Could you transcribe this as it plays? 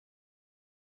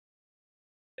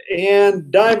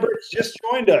And Dime Bricks just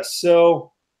joined us.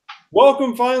 So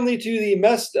welcome finally to the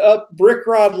messed up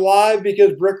Brickrod Live,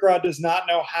 because Brickrod does not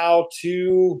know how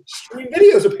to stream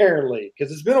videos apparently,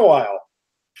 because it's been a while.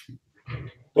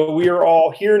 But we are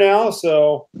all here now,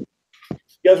 so you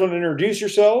guys want to introduce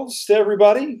yourselves to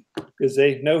everybody, because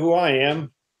they know who I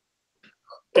am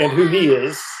and who he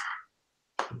is.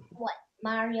 What?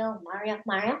 Mario.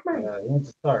 Let's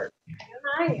start.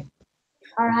 Mario.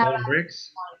 Or how about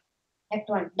Bricks? next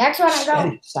one? Next one I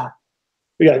go. Stop.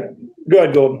 We got go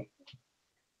ahead, Golden.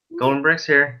 Golden Bricks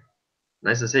here.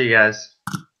 Nice to see you guys.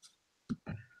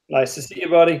 Nice to see you,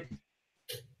 buddy.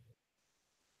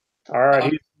 All right,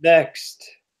 who's next?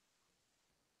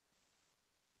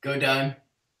 Go Dime.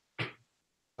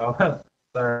 Oh,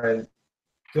 sorry.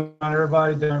 Good on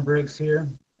everybody. Darren Bricks here.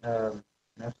 I'm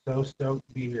so stoked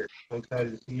to be here. So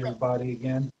excited to see everybody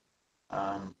again.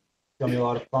 It's gonna be a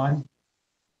lot of fun.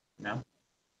 You know,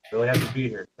 really happy to be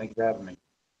here. Thank you for having me.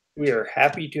 We are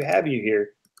happy to have you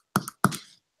here.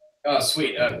 Oh,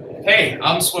 sweet. Hey,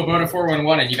 I'm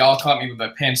Swoboda411, and you all caught me with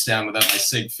my pants down without my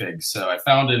sig fig. So I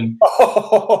found in.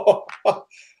 Oh,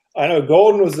 I know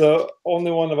Golden was the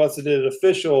only one of us that did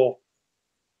official.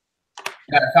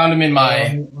 Yeah, I found him in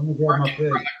my Let me grab my fig.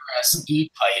 progress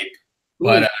e-pipe.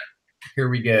 But here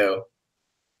we go.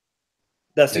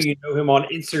 That's who you know him on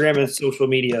Instagram and social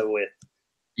media with.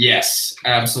 Yes,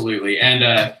 absolutely. And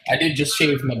I did just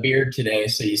shave my beard today,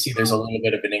 so you see there's a little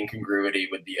bit of an incongruity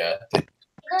with the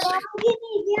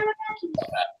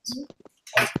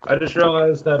I just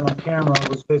realized that my camera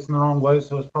was facing the wrong way,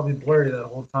 so it's probably blurry that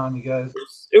whole time, you guys.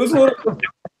 It was a little.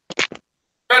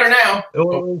 better now. It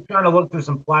was trying to look through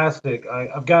some plastic.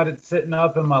 I've got it sitting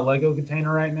up in my Lego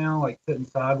container right now, like sitting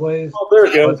sideways. Oh, there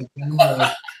it goes. But the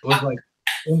camera was like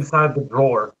inside the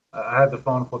drawer. I had the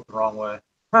phone flipped the wrong way.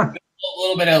 A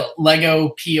little bit of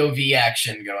Lego POV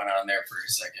action going on there for a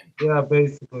second. Yeah,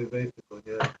 basically,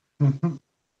 yeah.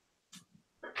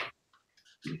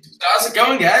 So how's it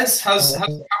going, guys? How are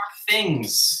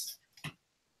things?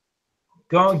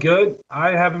 Going good.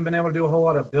 I haven't been able to do a whole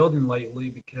lot of building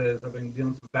lately because I've been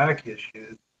dealing with some back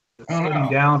issues. Just sitting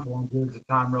down for long periods of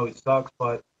time really sucks,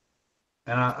 and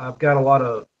I've got a lot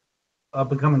of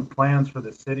up-and-coming plans for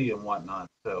the city and whatnot.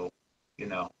 So, you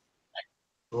know,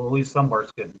 well, at least some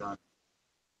work's getting done.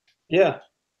 Yeah.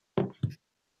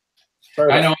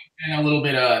 I know I've been a little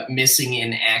bit missing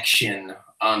in action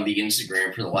on the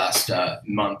Instagram for the last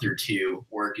month or two.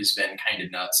 Work has been kind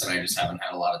of nuts, and I just haven't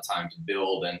had a lot of time to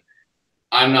build. And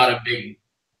I'm not a big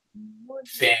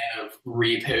fan of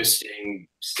reposting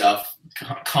stuff,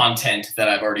 content that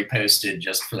I've already posted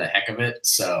just for the heck of it.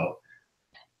 So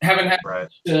haven't had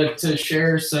to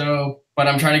share. So, but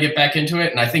I'm trying to get back into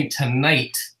it, and I think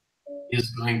tonight is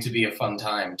going to be a fun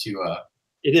time to.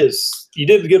 It is. You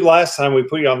did good last time. We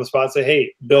put you on the spot and say,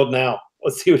 "Hey, build now.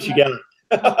 Let's see what you got."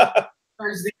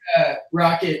 Where's the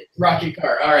rocket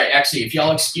car? All right, actually, if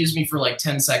y'all excuse me for like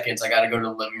 10 seconds, I got to go to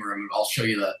the living room. I'll show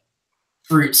you the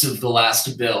fruits of the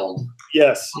last build.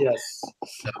 Yes. So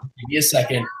give me a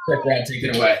second. Brickrod, take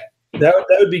it away. That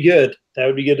would be good. That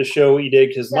would be good to show what you did,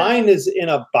 because mine is in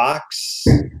a box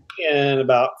and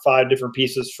about 5 different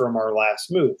pieces from our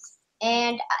last move.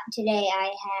 And today I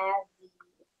have the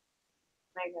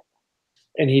microphone.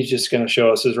 And he's just going to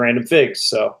show us his random figs.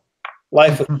 So,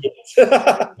 life with kids.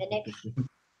 The next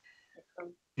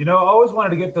You know, I always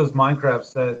wanted to get those Minecraft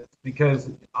sets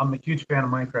because I'm a huge fan of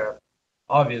Minecraft,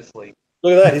 obviously.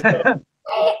 Look at that.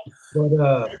 But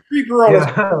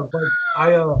I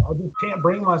just can't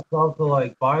bring myself to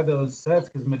like buy those sets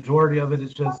because majority of it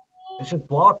is just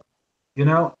block. You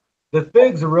know, the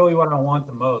figs are really what I want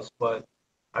the most, but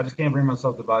I just can't bring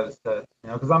myself to buy the sets. You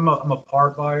know, because I'm a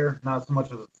part buyer, not so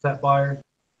much of a set buyer.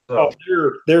 So,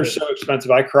 they're so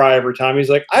expensive. I cry every time. He's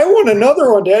like, "I want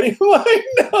another one, Daddy." I'm like,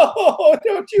 "No,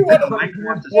 don't you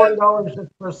want $40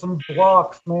 just for some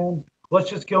blocks, man? Let's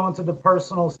just go into the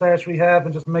personal stash we have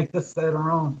and just make this set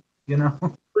our own." You know,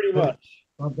 pretty much.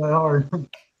 Not that hard.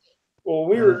 Well,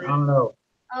 we were. I don't know.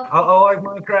 I like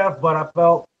Minecraft, but I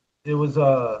felt it was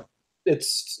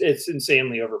It's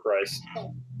insanely overpriced. I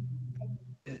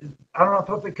don't know. I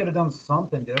thought they could have done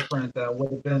something different that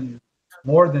would have been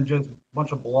more than just a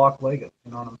bunch of block Legos.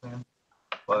 You know what I'm saying?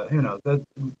 But who knows? That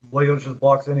Legos just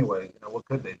blocks anyway. You know, what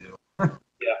could they do? Yeah.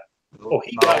 Well,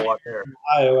 he Not got a lot there. in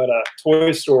Ohio at a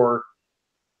toy store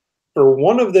for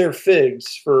one of their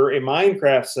figs for a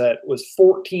Minecraft set was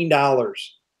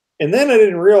 $14. And then I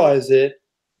didn't realize it.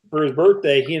 For his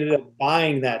birthday, he ended up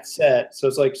buying that set. So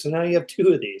it's like, so now you have 2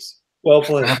 of these. Well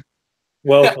played.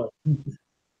 Well played.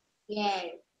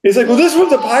 Yay. He's like, well, this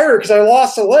one's a pirate because I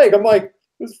lost a leg. I'm like,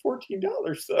 it was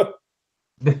 $14 though.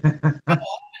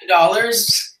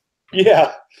 $11.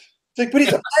 Yeah. It's like, but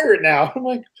he's a pirate now. I'm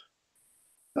like,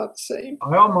 not the same.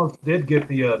 I almost did get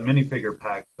the minifigure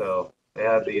packs though. They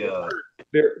had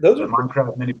Those the are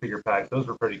Minecraft minifigure packs. Those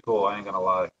were pretty cool. I ain't gonna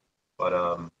lie.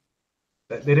 But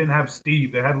they didn't have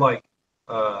Steve. They had like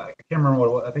I can't remember what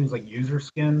it was. I think it was like user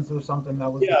skins or something.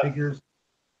 That was the Yeah. figures.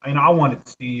 I mean, I wanted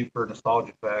Steve for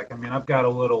nostalgia fact. I mean, I've got a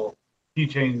little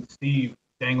keychain Steve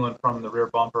dangling from the rear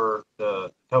bumper,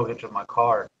 the tow hitch of my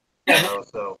car.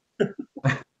 So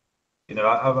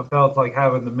I felt like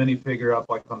having the minifigure up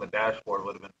like on the dashboard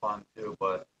would have been fun too,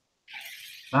 but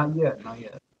not yet, not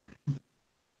yet.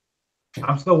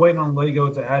 I'm still waiting on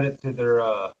Lego to add it to their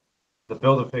the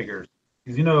Build-A-Figures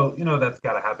because you know that's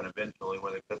got to happen eventually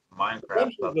where they put some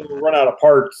Minecraft stuff in they'll it. run out of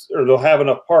parts, or they'll have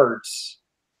enough parts.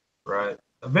 Right.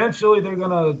 Eventually, they're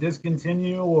gonna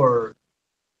discontinue, or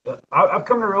I've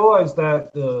come to realize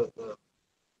that the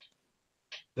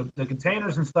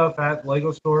containers and stuff at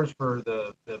Lego stores for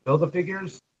the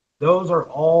Build-A-Figures, those are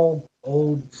all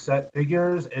old set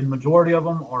figures, and majority of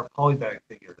them are polybag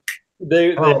figures.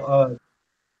 They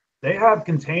have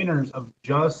containers of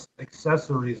just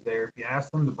accessories there. If you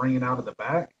ask them to bring it out of the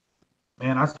back,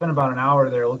 man, I spent about an hour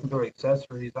there looking through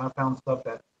accessories. I found stuff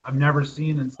that I've never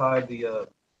seen inside the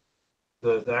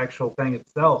actual thing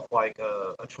itself, like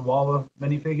a Chihuahua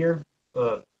minifigure,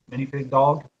 minifig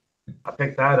dog. I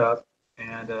picked that up,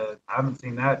 and I haven't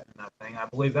seen that in that thing. I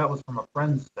believe that was from a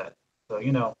friend's set. So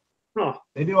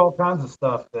they do all kinds of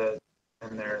stuff that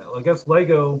in there. I guess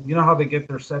Lego, you know how they get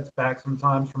their sets back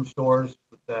sometimes from stores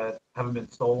that haven't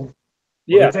been sold.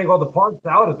 Yeah. They take all the parts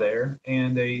out of there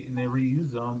and they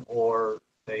reuse them, or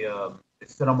they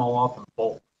set them all off in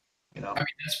bulk. I mean,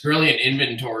 that's brilliant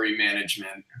inventory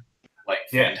management. Like,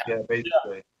 yeah,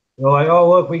 basically. They're like, oh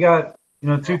look, we got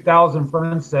 2,000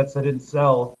 friend sets that didn't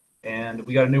sell, and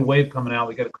we got a new wave coming out.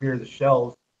 We got to clear the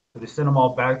shelves, so they send them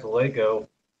all back to Lego,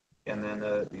 and then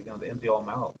they empty all them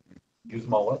out, and use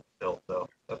them all up still. So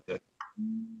that's good.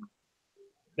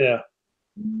 Yeah.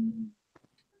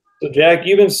 So Jack,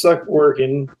 you've been stuck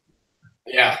working.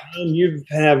 Yeah. And you've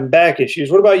been having back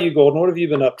issues. What about you, Golden? What have you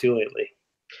been up to lately?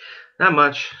 Not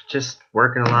much. Just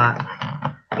working a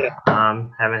lot. Yeah.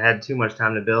 Haven't had too much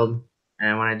time to build,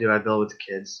 and when I do, I build with the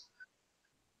kids.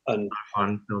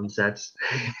 Fun building sets.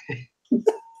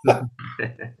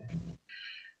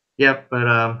 Yep,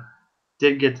 but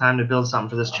did get time to build something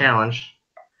for this challenge.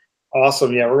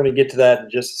 Awesome. Yeah, we're going to get to that in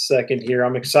just a second here.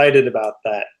 I'm excited about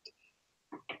that.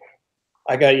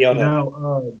 I got yelled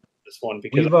at this one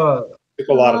because it took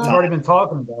a lot of We've time. already been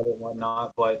talking about it and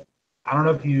whatnot, but I don't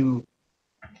know if you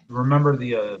remember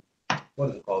the what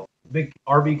is it called? Big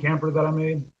RV camper that I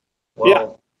made.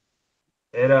 Well,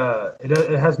 yeah.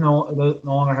 It has no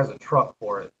longer has a truck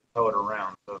for it to tow it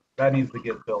around, so that needs to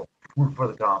get built for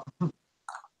the comp.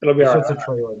 It'll be all right. It's a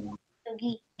trailer now.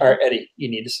 All right, Eddie, you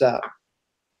need to stop.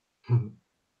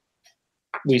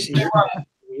 We see you.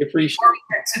 We appreciate Before we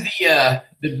get to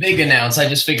the big announce, I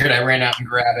just figured I ran out and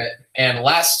grab it. And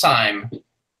last time,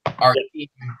 our team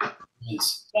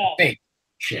was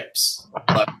spaceships.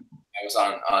 But I was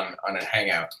on a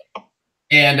hangout.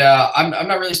 And I'm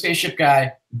not really a spaceship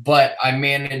guy, but I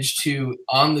managed to,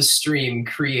 on the stream,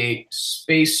 create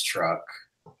Space Truck.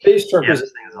 Space Truck this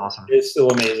thing is awesome. It's still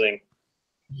amazing.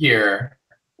 Here,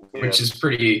 which is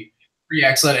pretty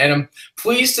excellent. And I'm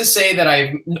pleased to say that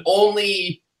I've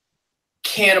only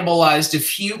cannibalized a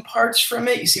few parts from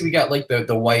it. You see, we got like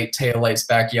the white taillights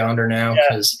back yonder now.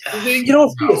 Yeah. You don't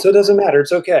see it, so it doesn't matter.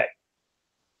 It's okay.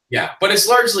 Yeah, but it's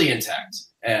largely intact.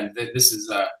 And this is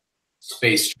a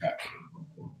Space Truck.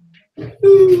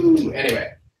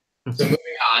 Anyway, so moving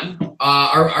on.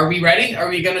 Are we ready? Are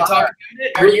we going to talk about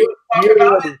it? Are you going to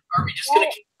talk about it? Are we just going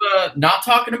to keep not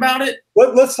talking about it?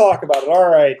 Let's talk about it. All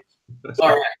right. All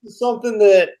right. Something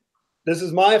that this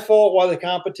is my fault. Why the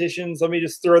competitions? Let me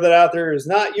just throw that out there. Is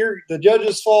not the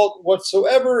judge's fault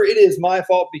whatsoever. It is my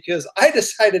fault because I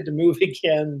decided to move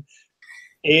again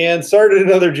and started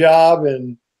another job,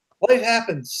 and life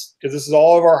happens because this is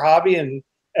all of our hobby. And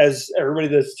as everybody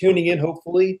that's tuning in,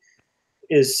 hopefully,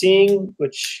 is seeing,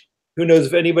 which who knows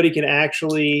if anybody can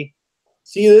actually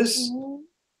see this.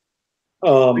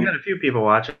 We got a few people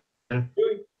watching.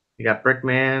 We got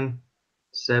Brickman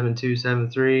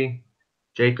 7273,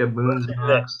 Jacob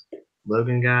Moonsbox,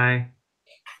 Logan Guy,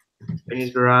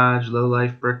 Vinny's Garage, Low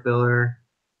Life Brick Builder.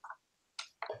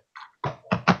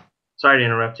 Sorry to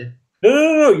interrupt you.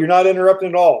 No, you're not interrupting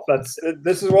at all.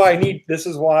 This is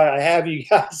why I have you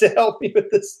guys to help me with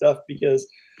this stuff, because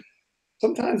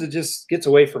sometimes it just gets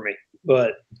away from me.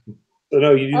 But so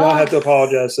no, you do not have to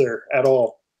apologize there at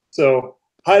all. So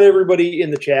hi to everybody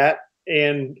in the chat.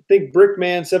 and I think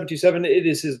Brickman727, it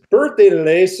is his birthday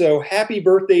today, so happy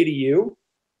birthday to you.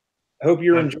 I hope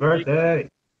you're Happy enjoying. birthday.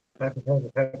 Happy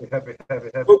Hope you're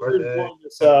birthday. enjoying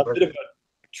this bit of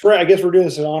a I guess we're doing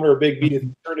this in honor of Big B. It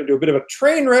turned into a bit of a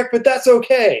train wreck, but that's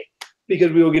okay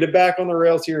because we will get it back on the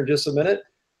rails here in just a minute.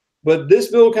 But this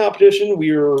build competition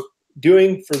we are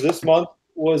doing for this month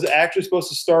was actually supposed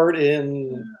to start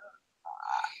in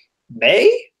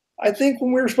May, I think,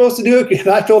 when we were supposed to do it. And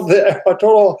I told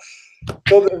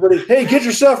everybody, hey, get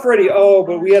your stuff ready. Oh,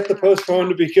 but we have to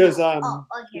postpone it because I'm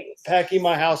packing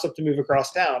my house up to move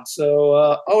across town.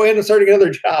 So, and I'm starting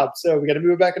another job. So we got to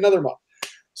move it back another month.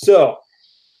 So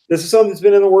this is something that's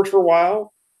been in the works for a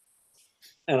while.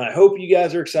 And I hope you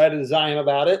guys are excited as I am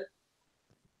about it.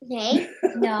 Okay.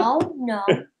 No.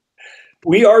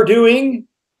 We are doing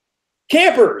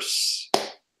campers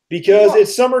because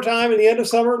it's summertime and the end of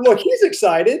summer. Look, he's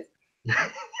excited.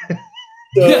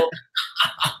 So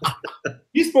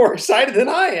he's more excited than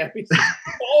I am. He's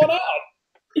falling out.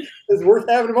 It's worth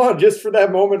having him on just for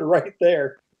that moment right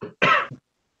there.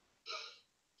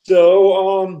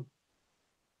 So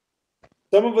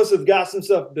some of us have got some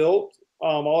stuff built.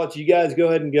 I'll let you guys go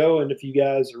ahead and go. And if you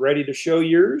guys are ready to show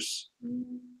yours,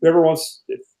 whoever wants,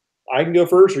 if I can go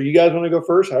first or you guys want to go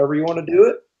first, however you want to do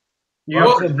it.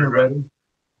 You're ready.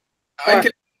 I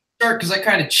could start because I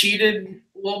kind of cheated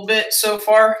a little bit so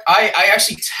far. I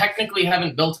actually technically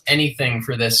haven't built anything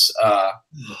for this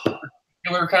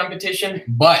particular competition,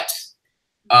 but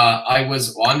I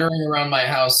was wandering around my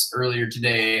house earlier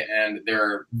today, and there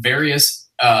are various.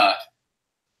 I'm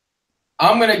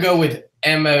gonna go with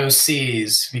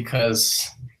MOCs because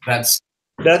that's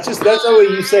the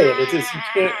way you say it. It's just you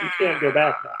can't go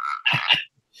back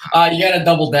now. You gotta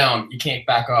double down. You can't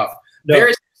back off. No.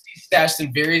 Various stashed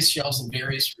in various shelves in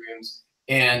various rooms,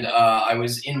 and I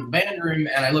was in the band room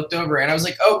and I looked over and I was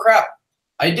like, oh crap,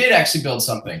 I did actually build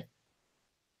something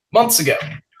months ago.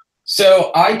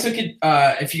 So I took it.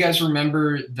 If you guys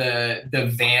remember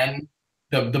the van,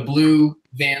 the blue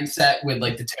van set with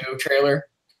like the tow trailer.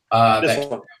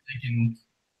 That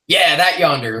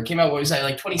yonder. It came out, what was that,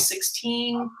 like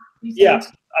 2016? Yeah,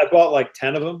 I bought like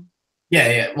 10 of them.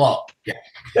 Yeah. Well,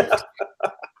 yeah.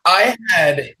 I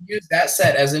had used that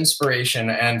set as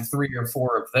inspiration and 3 or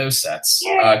 4 of those sets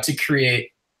to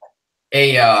create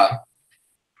a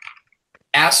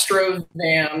Astro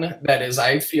van that is,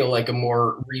 I feel like, a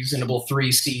more reasonable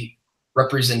 3-seat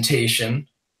representation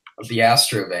of the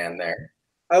Astro van there.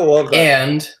 I love that.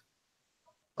 And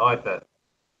I like that.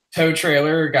 Tow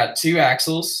trailer, got 2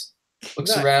 axles,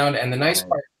 looks around, and the nice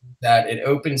part is that it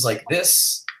opens like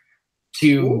this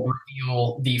to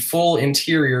reveal the full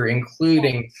interior,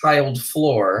 including tiled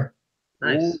floor,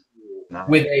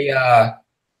 with a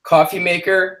coffee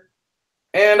maker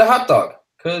and a hot dog.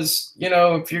 Because,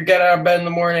 if you get out of bed in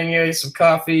the morning, you eat some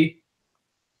coffee,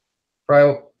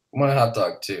 probably want a hot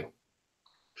dog too.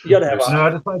 You gotta have a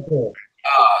I just like to.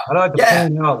 I like to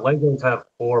point out Legos have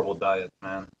horrible diets,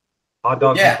 man. Hot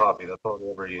dogs and coffee. That's all they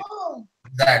ever eat.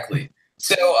 Exactly.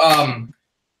 So,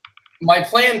 my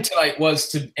plan tonight was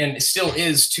to, and still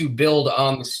is, to build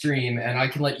on the stream, and I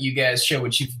can let you guys show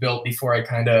what you've built before I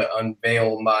kind of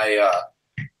unveil my.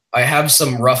 I have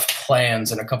some rough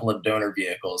plans and a couple of donor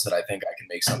vehicles that I think I can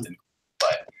make something.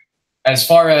 But as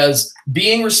far as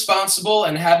being responsible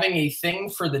and having a thing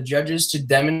for the judges to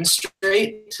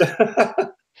demonstrate,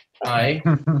 I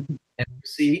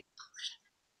MC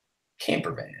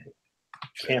camper van.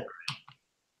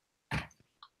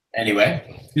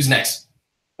 Anyway, who's next?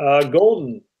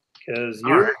 Golden, because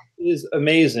yours is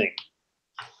amazing.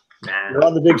 You're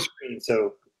on the big screen,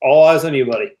 so all eyes on you,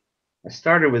 buddy. I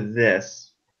started with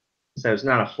this, so it's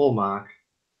not a full mock,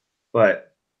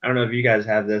 but I don't know if you guys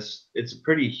have this. It's a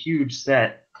pretty huge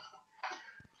set,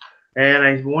 and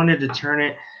I wanted to turn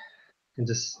it and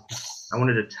I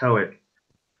wanted to tow it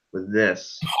with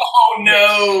this. Oh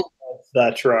no!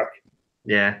 That truck.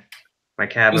 Yeah, my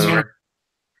cab This one- over.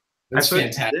 That's I put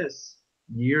fantastic. this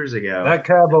years ago. That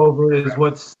cab over is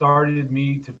what started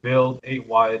me to build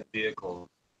 8-wide vehicles.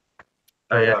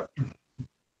 Oh yeah.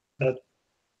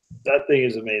 That thing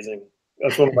is amazing.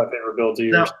 That's one of my favorite builds of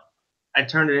yours. So, I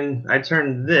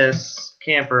turned this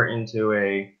camper into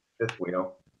a 5th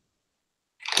wheel.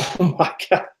 Oh my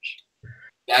gosh.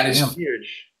 That is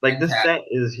Huge. Like, this set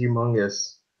is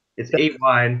humongous. It's 8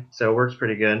 wide, so it works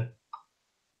pretty good.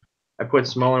 I put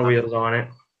smaller wheels on it.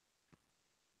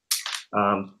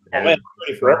 Oh man, I'm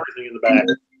ready for everything in the back.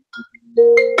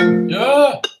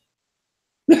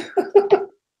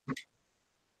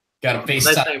 got a The nice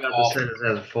FaceTime thing about call. this set is it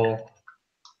has a full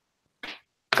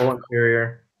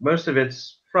interior. Most of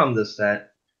it's from this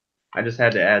set. I just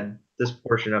had to add this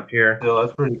portion up here. So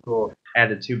that's pretty cool.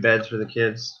 Added 2 beds for the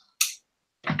kids.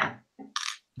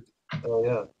 Oh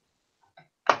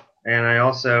yeah. And I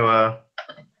also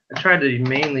I tried to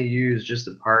mainly use just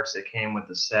the parts that came with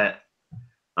the set.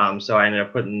 So I ended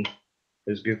up putting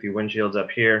those goofy windshields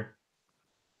up here.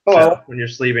 Oh, So when you're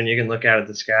sleeping, you can look out at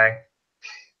the sky.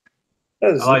 I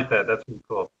like that. That's pretty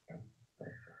cool.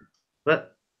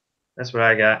 But that's what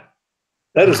I got.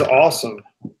 that is awesome.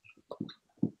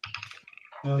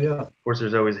 Oh yeah. Of course,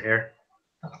 there's always hair.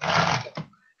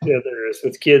 Yeah, there is.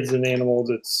 With kids and animals,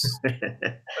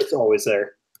 it's always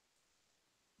there.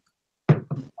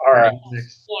 All right.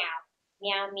 Next.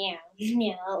 Meow, meow,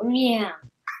 meow, meow.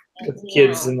 With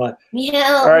kids and like.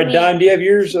 Meow. All right, Don, do you have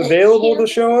yours available to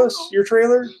show us your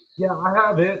trailer? Yeah, I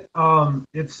have it.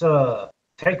 It's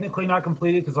technically not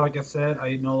completed because, like I said,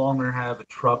 I no longer have a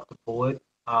truck to pull it.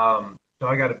 So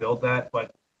I got to build that.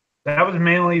 But that was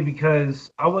mainly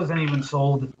because I wasn't even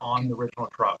sold on the original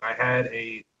truck. I had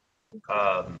a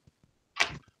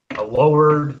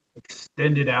lowered,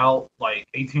 extended out like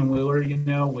 18-wheeler, you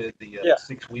know, with the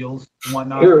 6 wheels and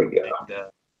whatnot. Here we go.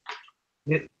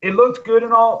 And, it looked good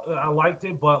and all. I liked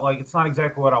it, but like it's not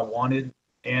exactly what I wanted,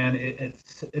 and it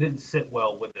didn't sit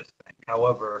well with this thing.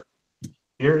 However,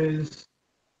 here is.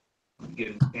 Let me get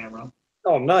in the camera.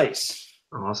 Oh, nice.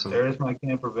 Awesome. There's my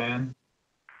camper van.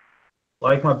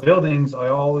 Like my buildings, I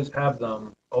always have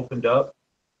them opened up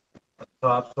at the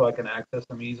top so I can access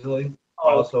them easily.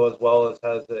 Also, as well as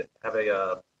have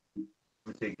a let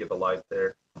me see, get the light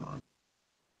there. Hold on.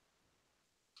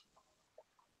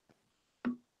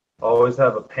 I always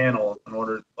have a panel in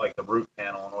order, like the roof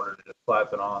panel, in order to just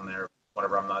slap it on there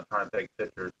whenever I'm not trying to take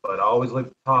pictures. But I always leave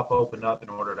the top open up in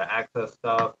order to access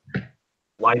stuff,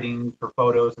 lighting for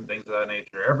photos and things of that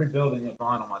nature. Every building that's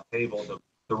on my table,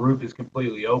 the roof is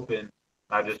completely open.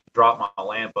 I just drop my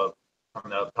lamp up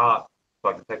from the up top so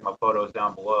I can take my photos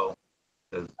down below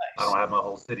because I don't have my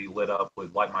whole city lit up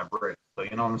with like my bricks. So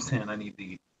you know what I'm saying? I need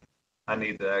the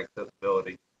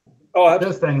accessibility. Oh,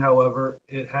 This thing, however,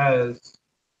 it has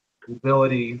the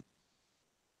ability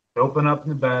to open up in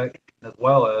the back as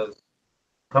well as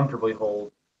comfortably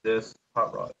hold this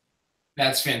hot rod.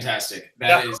 That's fantastic.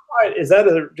 That is. Is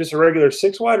that just a regular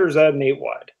 6 wide or is that an 8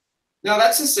 wide? No,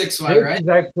 that's a 6 wide, This right? is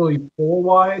actually 4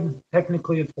 wide.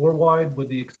 Technically, it's 4 wide with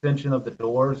the extension of the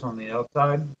doors on the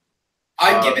outside.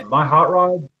 I'd give it My hot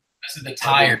rod because of the is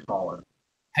tire, smaller.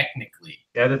 technically.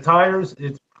 Yeah, the tires,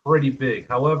 it's pretty big.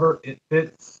 However, it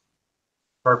fits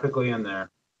perfectly in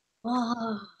there.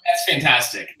 Oh, That's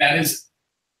fantastic. That is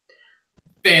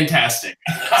fantastic.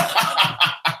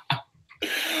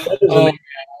 Oh, man,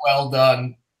 well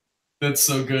done. That's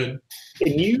so good.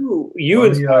 And you Let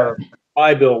me, inspired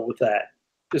my build with that.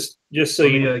 Just so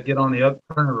let you me get on the up,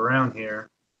 turn it around here.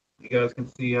 You guys can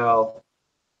see how,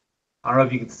 I don't know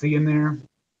if you can see in there,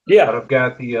 but yeah. I've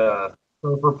got the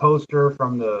silver poster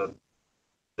from the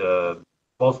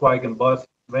Volkswagen bus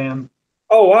van,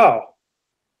 Oh wow.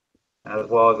 as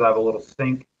well as I have a little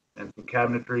sink and some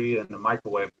cabinetry and a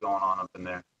microwave going on up in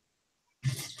there.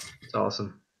 It's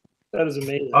awesome. That is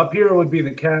amazing. Up here would be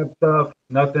the cab stuff.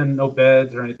 Nothing, no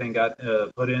beds or anything got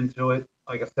put into it.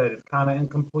 Like I said, it's kind of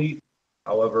incomplete.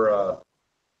 However,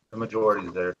 the majority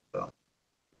is there. So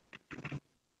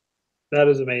That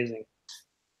is amazing.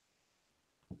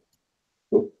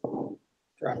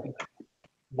 Dropping the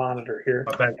monitor here.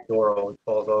 my back door always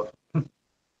falls off.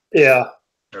 Yeah.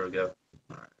 There we go.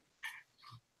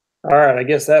 All right. I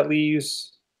guess that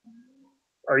leaves.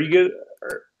 Are you good?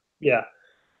 Yeah.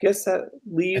 Guess that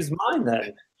leaves mine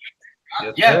then.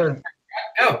 Yes, Yeah. sir.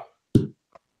 Go.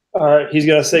 All right. He's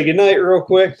gonna say goodnight real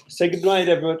quick. Say goodnight,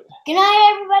 everybody. good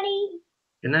night, everybody.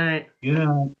 Good night. You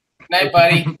know. Night,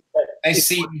 buddy. Nice to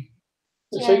see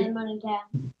you. Say- Yeah, money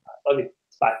down. Love you.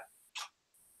 Bye.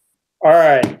 All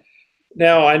right.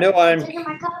 Now I know I'm. Taking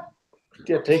my cup.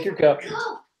 Yeah, take your cup.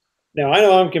 Go. Now I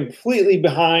know I'm completely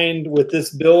behind with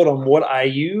this build on what I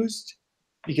used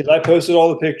because I posted all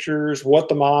the pictures, what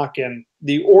the mock, and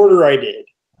the order I did.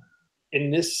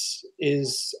 And this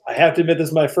is, I have to admit, this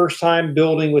is my first time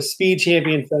building with Speed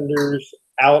Champion fenders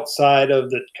outside of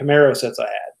the Camaro sets I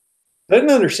had. I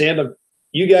didn't understand them.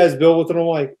 You guys build with them. I'm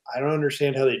like, I don't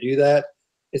understand how they do that.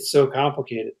 It's so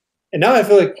complicated. And now I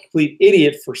feel like a complete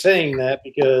idiot for saying that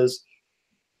because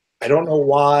I don't know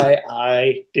why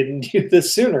I didn't do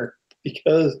this sooner.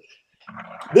 Because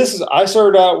I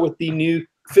started out with the new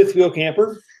 5th wheel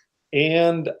camper,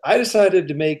 and I decided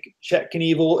to make Chet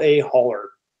Knievel a hauler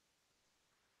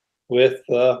with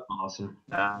Awesome.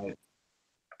 Nice.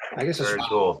 I guess it's Very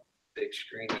cool. big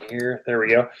screen here. There we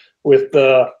go. With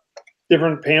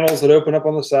different panels that open up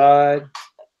on the side,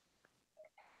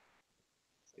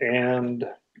 and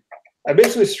I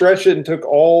basically stretched it and took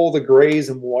all the grays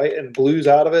and white and blues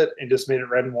out of it and just made it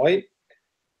red and white.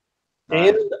 Nice.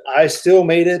 And I still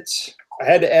made it. I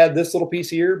had to add this little piece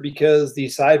here because the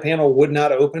side panel would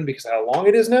not open because of how long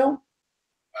it is now.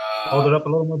 Hold it up a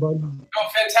little more, bud. Oh,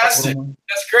 fantastic.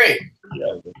 That's great.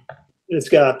 It's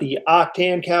got the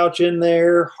Octane couch in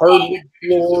there, hardwood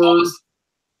floors,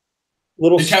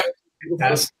 little. The couch-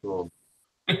 That's cool.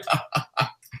 And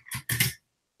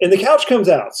the couch comes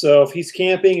out. So if he's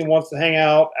camping and wants to hang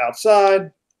out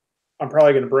outside, I'm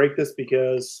probably going to break this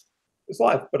because it's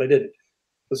live, but I didn't.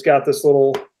 It's got this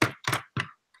little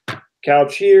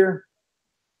couch here.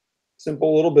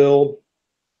 Simple little build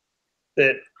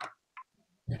that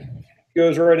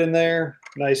goes right in there.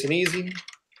 Nice and easy.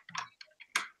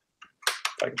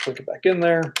 If I can click it back in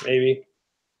there, maybe.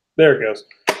 There it goes.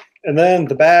 And then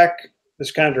the back,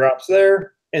 this kind of drops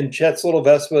there. And Chet's little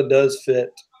Vespa does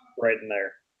fit right in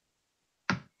there.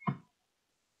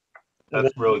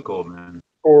 That's really cool, man. Of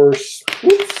course,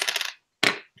 whoops.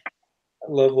 I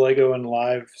love Lego and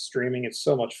live streaming. It's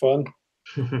so much fun.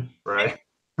 Right?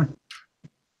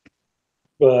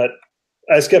 But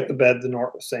I just kept the bed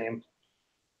the same.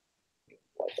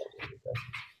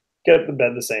 Kept the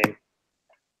bed the same.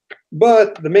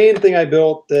 But the main thing I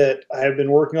built that I have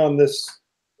been working on this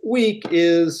week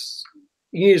is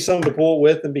you need something to pull it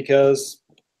with, and because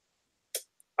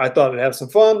I thought it'd have some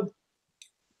fun,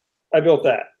 I built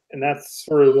that. And that's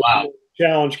where the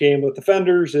challenge came with the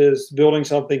fenders, is building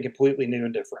something completely new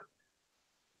and different.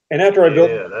 And after I built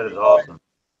Yeah, that is awesome.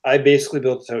 I basically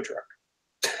built a tow truck.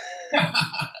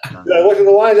 I looked at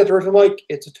the lines afterwards, I'm like,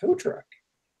 it's a tow truck.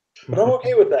 But I'm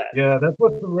okay with that. Yeah, that's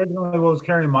what originally was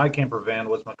carrying my camper van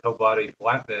was my co-body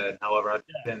flatbed. However, I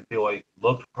didn't feel like it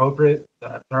looked appropriate.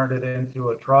 Then I turned it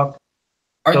into a truck.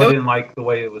 I didn't like the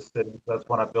way it was sitting. So that's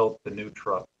when I built the new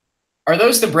truck. Are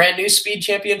those the brand new Speed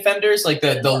Champion fenders, like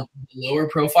the lower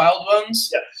profiled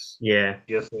ones? Yes. Yeah.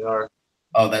 Yes, they are.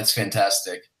 Oh, that's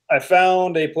fantastic. I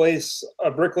found a place, a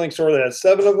Bricklink store that has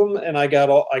 7 of them, and I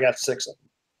got 6 of them.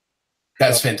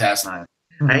 That's fantastic. Nice.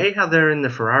 I hate how they're in the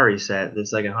Ferrari set.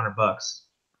 That's like $100.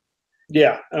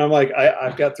 Yeah, and I'm like,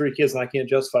 I've got 3 kids, and I can't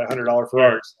justify $100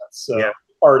 Ferraris. That's Yeah.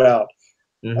 hard out.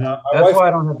 Mm-hmm. That's why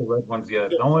I don't have the red ones yet.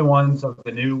 The only ones of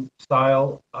the new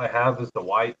style I have is the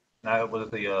white. That was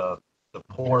the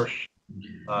Porsche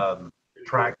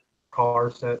track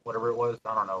car set, whatever it was.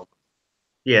 I don't know.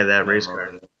 Yeah, that race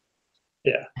car.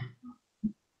 Yeah.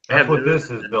 That's what this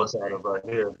is built out of right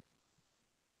here.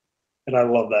 And I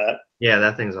love that. Yeah,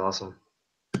 that thing's awesome.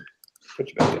 Put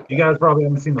you back up. You guys probably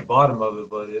haven't seen the bottom of it,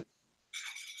 but it's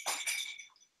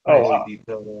wow.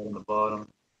 detailed out on the bottom.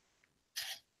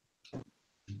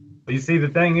 But you see, the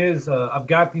thing is, I've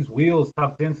got these wheels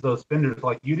tucked into those fenders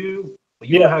like you do. But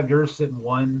you have yours sitting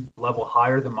one level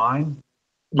higher than mine.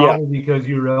 Probably because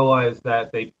you realize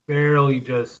that they barely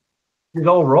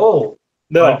they'll roll.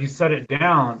 No. But if you set it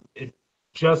down, it's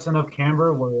just enough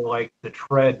camber where like the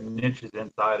tread niches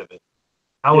inside of it.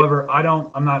 However,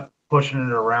 I'm not pushing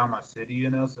it around my city,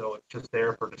 so it's just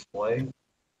there for display.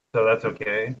 So that's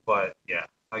okay. But yeah,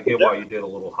 I get why you did a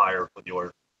little higher with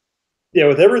yours. Yeah,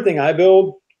 with everything I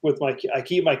build, I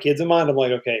keep my kids in mind. I'm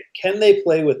like, okay, can they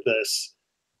play with this?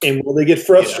 And will they get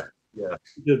frustrated? Yeah.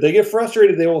 If they get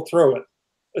frustrated, they will throw it,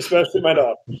 especially my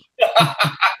dog.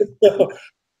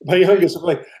 My youngest was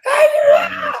like,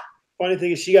 ah! Funny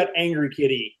thing is, she got Angry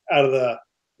Kitty out of the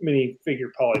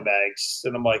minifigure poly bags.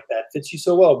 And I'm like, that fits you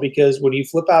so well because when you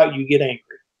flip out, you get angry.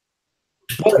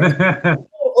 But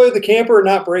play the camper and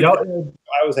not break it.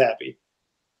 I was happy.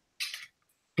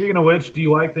 Speaking of which, do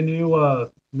you like the new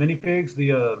minifigs,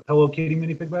 the Hello Kitty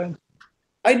minifig bags?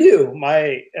 I do.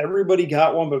 Everybody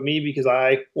got one but me because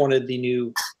I wanted the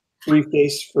new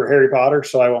briefcase for Harry Potter,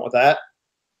 so I went with that.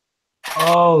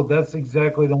 Oh, that's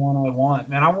exactly the one I want.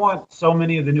 Man, I want so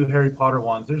many of the new Harry Potter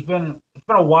ones. It's been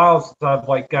a while since I've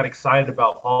got excited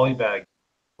about polybags.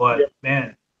 But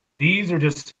man, these are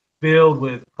just filled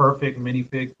with perfect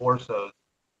minifig torsos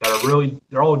that are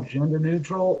they're all gender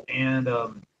neutral and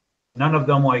none of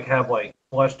them have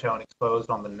flesh tone exposed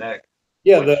on the neck.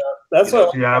 Yeah, that's what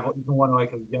if you have even one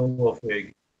like a yellow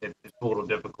fig, it's a little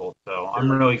difficult. So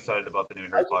I'm really excited about the new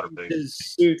Harry Potter fig. His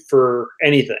suit for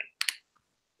anything.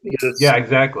 Yeah,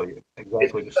 exactly.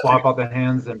 Just swap out the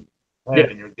hands and head,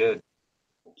 and you're good.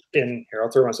 And here,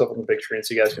 I'll throw myself on the big screen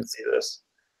so you guys can see this.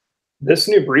 This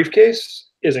new briefcase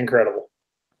is incredible.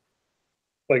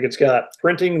 It's got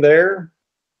printing there.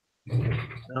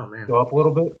 Oh man. Go up a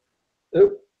little bit.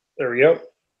 Oh, there we go.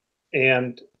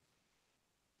 And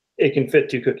it can fit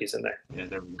 2 cookies in there. Yeah,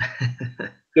 there we go.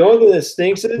 The only thing that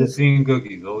stinks is 15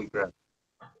 cookies. Holy crap.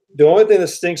 The only thing that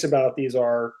stinks about these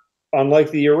are, unlike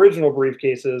the original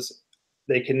briefcases,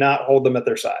 they cannot hold them at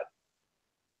their side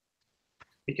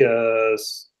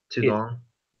because Too long.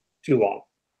 too long.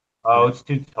 Oh, it's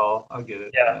too tall. I get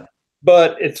it. Yeah.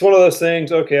 But it's one of those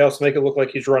things, okay, let's make it look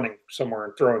like he's running somewhere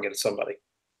and throwing it at somebody.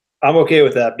 I'm okay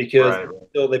with that because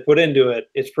until they put into it,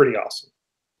 it's pretty awesome.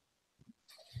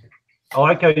 I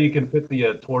like how you can fit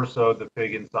the torso of the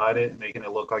pig inside it, making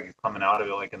it look like it's coming out of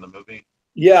it like in the movie.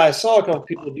 Yeah, I saw a couple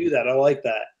people do that. I like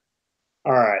that.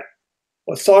 All right.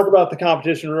 Let's talk about the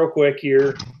competition real quick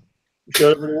here.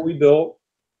 Show everybody what we built.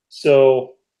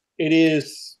 So it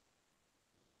is...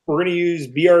 We're going to use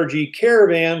BRG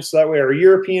Caravan so that way our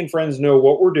European friends know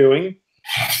what we're doing.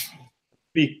 I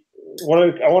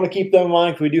want to keep them in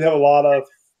mind because we do have a lot of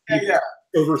people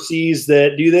overseas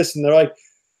that do this, and they're like,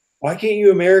 why can't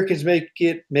you Americans make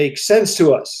it make sense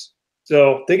to us?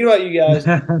 So thinking about you guys,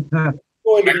 going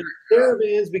to be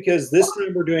caravans because this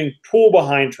time we're doing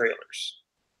pull-behind trailers.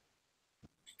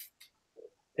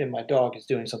 And my dog is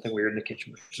doing something weird in the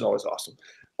kitchen, which is always awesome.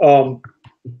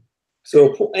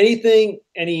 So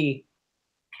any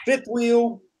fifth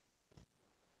wheel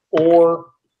or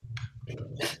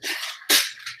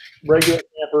regular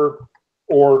camper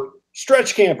or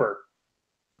stretch camper.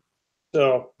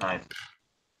 So nice.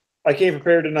 I came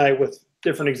prepared tonight with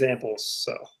different examples.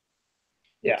 So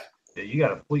yeah. Yeah, you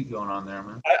got a fleet going on there,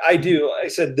 man. I do. Like I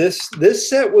said, this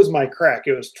set was my crack.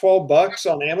 It was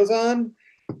 $12 on Amazon,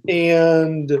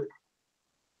 and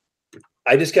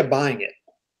I just kept buying it.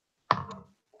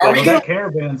 That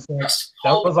caravan set,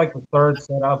 that was like the third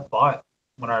set I've bought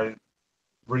when I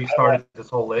restarted this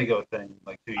whole Lego thing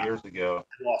like 2 years ago.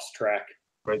 I lost track.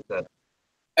 Great set.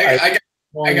 I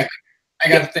got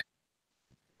to think.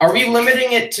 Are we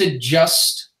limiting it to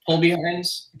just pull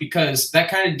behinds? Because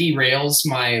that kind of derails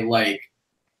my like.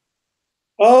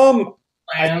 I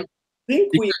plan.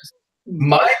 think we.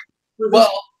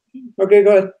 Okay,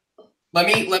 go ahead. Let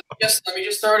me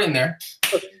just throw it in there.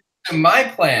 My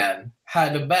plan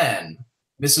had been,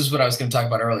 this is what I was going to talk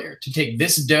about earlier, to take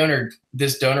this donor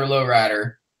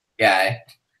lowrider guy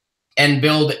and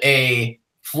build a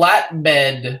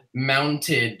flatbed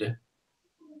mounted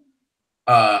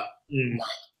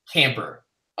camper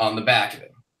on the back of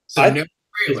it. So no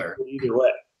trailer. Either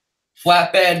way.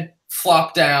 Flatbed,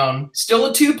 flop down, still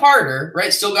a two-parter,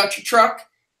 right? Still got your truck,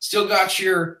 still got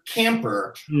your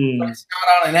camper, but it's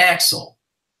not on an axle.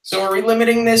 So are we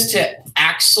limiting this to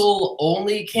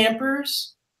axle-only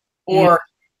campers, or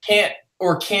can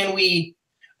we?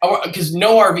 Because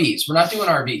no RVs, we're not doing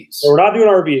RVs. So we're not doing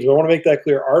RVs. But I want to make that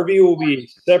clear. RV will be a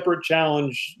separate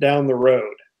challenge down the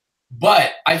road.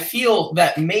 But I feel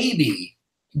that maybe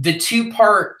the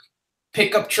two-part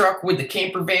pickup truck with the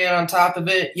camper van on top of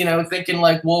it, you know, thinking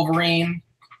like Wolverine.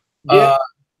 Yeah.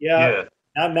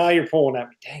 Now you're pulling at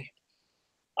me. Dang it.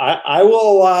 I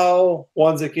will allow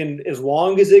ones that can, as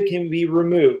long as it can be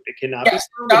removed. It cannot be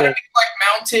gotta be like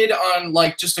mounted on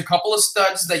like just a couple of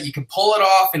studs that you can pull it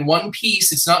off in one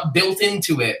piece. It's not built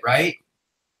into it, right?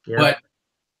 Yeah. But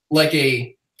like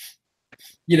a,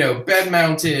 you know, bed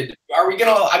mounted. Are we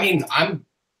gonna? I mean,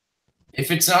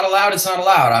 if it's not allowed, it's not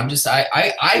allowed.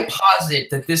 I posit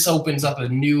that this opens up a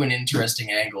new and interesting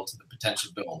angle to the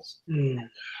potential builds.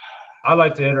 I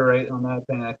like to iterate on that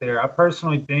thing right there. I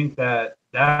personally think that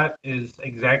is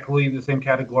exactly the same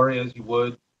category as you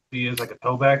would see as like a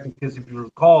towback, because if you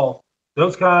recall,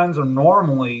 those kinds are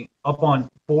normally up on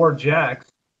 4 jacks,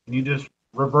 and you just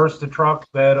reverse the truck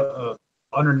bed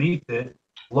underneath it,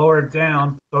 lower it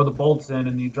down, throw the bolts in,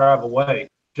 and you drive away.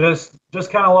 Just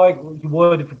kind of like you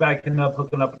would if you're backing up,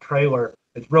 hooking up a trailer.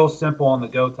 It's real simple on the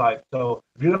go type. So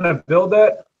if you're gonna build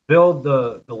that, build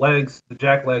the legs, the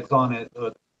jack legs on it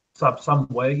some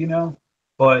way, you know.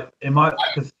 But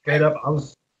because straight up,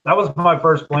 that was my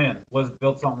first plan, was to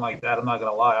build something like that. I'm not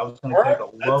gonna lie, I was gonna take a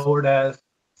lowered ass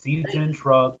C10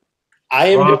 truck,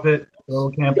 drop it, throw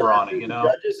a camper on it, you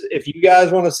know. If you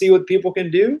guys want to see what people can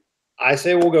do, I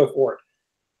say we'll go for it.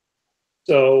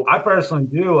 So I personally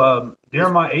do.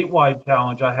 During my 8 wide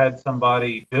challenge, I had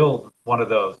somebody build one of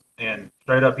those, and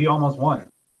straight up, he almost won.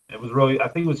 It was really, I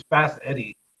think it was Fast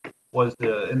Eddie was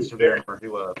the Instagrammer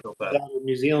who built that.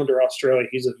 New Zealand or Australia,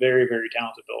 he's a very, very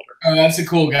talented builder. Oh, that's a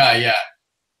cool guy, yeah.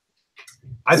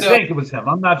 I think it was him.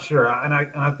 I'm not sure, and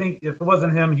I think if it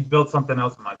wasn't him, he built something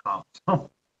else in my comp.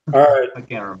 So, all right, I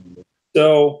can't remember.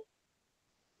 So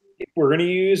we're going to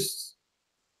use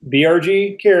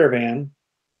BRG Caravan.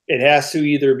 It has to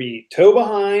either be tow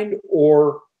behind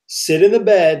or sit in the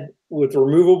bed with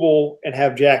removable and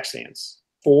have jack stands.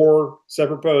 4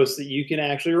 separate posts that you can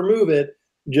actually remove it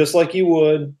just like you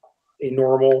would a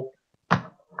normal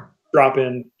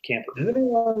drop-in camper. Does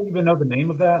anyone even know the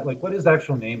name of that? Like, what is the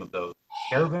actual name of those?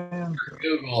 caravans?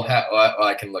 Google.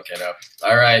 I can look it up.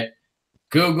 All right.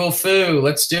 Google foo.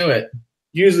 Let's do it.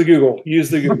 Use the Google. Use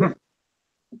the Google.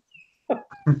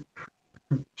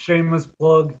 Shameless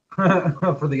plug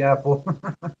for the Apple.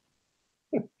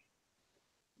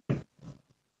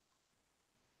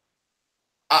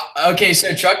 Okay,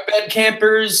 so truck bed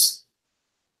campers,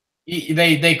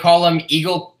 they call them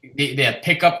they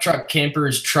pickup truck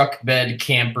campers, truck bed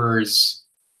campers.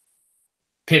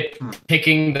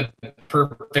 Picking the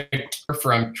perfect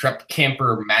from Truck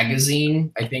Camper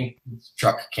magazine. I think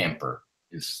Truck Camper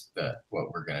is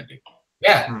what we're gonna do.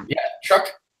 Yeah, yeah.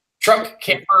 Truck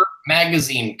Camper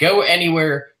magazine. Go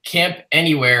anywhere, camp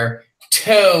anywhere,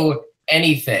 tow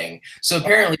anything. So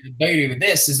apparently the beauty of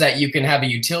this is that you can have a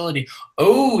utility.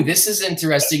 Oh, this is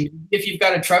interesting. If you've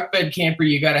got a truck bed camper,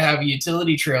 you got to have a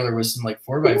utility trailer with some like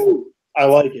 4x4. I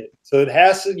like it. So it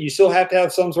has to. You still have to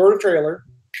have some sort of trailer.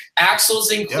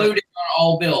 Axles included on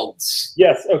all builds.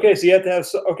 Yes. Okay. So you have to have.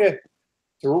 Okay.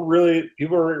 So we're really,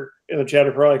 people are in the chat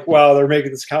are probably like, wow, they're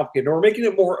making this complicated. No, we're making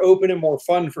it more open and more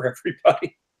fun for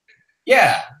everybody.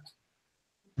 Yeah.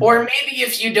 Or maybe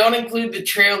if you don't include the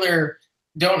trailer,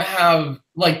 don't have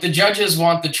like the judges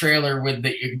want the trailer with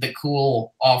the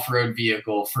cool off-road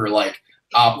vehicle for like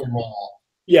optimal.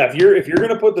 Yeah, if you're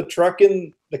gonna put the truck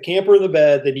in the camper in the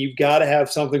bed, then you've got to have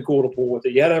something cool to pull with it.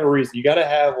 You got to have a reason. You got to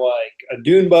have like a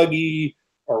dune buggy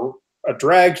or a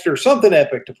dragster, something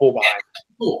epic to pull behind.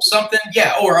 Cool, something,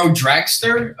 yeah. Or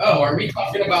dragster. Oh, are we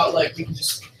talking about like we can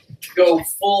just go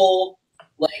full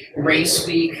like race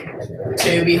week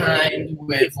two behind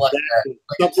with like,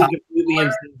 something completely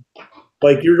insane.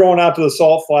 Like you're going out to the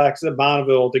Salt Flats at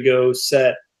Bonneville to go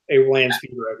set a land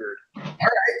speed record. All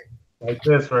right. Like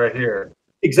this right here.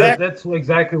 Exactly. That's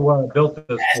exactly what I built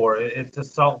this for. It's a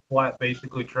salt flat,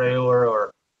 basically trailer,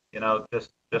 or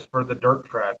just for the dirt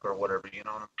track or whatever. You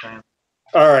know what I'm saying?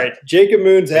 All right. Jacob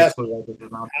Moon's asking like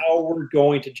how we're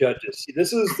going to judge this. See,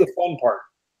 this is the fun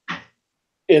part,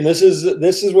 and this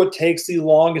is what takes the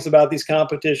longest about these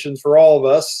competitions for all of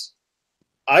us.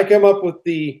 I come up with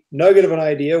the nugget of an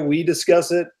idea. We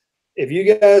discuss it. If you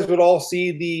guys would all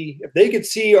see if they could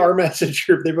see our message,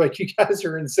 they'd be like, "You guys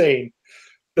are insane."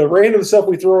 The random stuff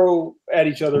we throw at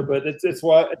each other, but it's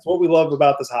what we love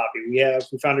about this hobby.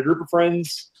 We found a group of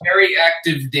friends. Very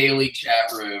active daily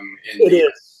chat room. It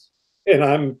is,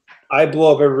 and I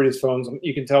blow up everybody's phones.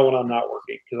 You can tell when I'm not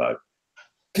working because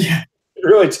I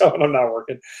really tell when I'm not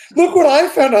working. Look what I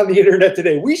found on the internet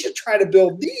today. We should try to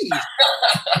build these.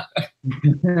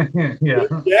 Yeah.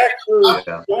 Like,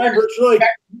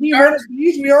 we wanted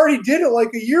these. We already did it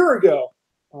like a year ago.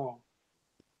 Oh,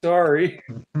 sorry.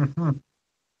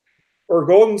 Or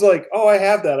Golden's like, oh, I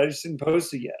have that. I just didn't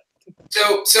post it yet.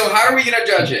 So how are we going to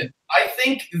judge it? I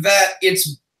think that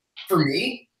it's, for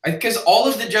me, because all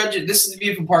of the judges, this is the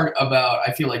beautiful part about,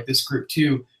 I feel like this group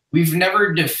too, we've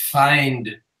never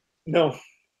defined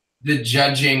the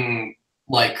judging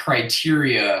like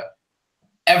criteria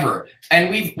ever. And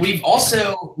we've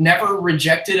also never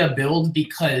rejected a build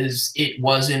because it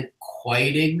wasn't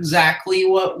quite exactly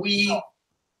what we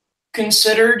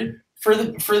considered for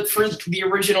the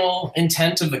original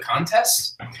intent of the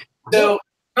contest. So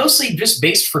mostly just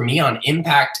based for me on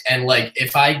impact and like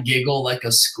if I giggle like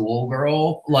a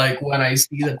schoolgirl like when I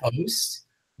see the post,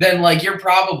 then like you're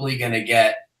probably gonna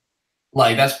get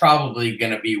like that's probably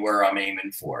gonna be where I'm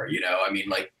aiming for, you know? I mean,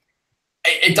 like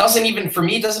it doesn't even, for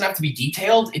me, it doesn't have to be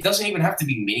detailed. It doesn't even have to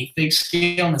be minifig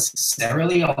scale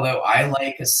necessarily, although I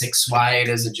like a 6 wide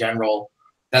as a general.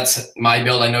 That's my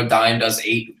build. I know Dime does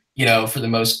 8, you know, for the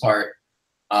most part.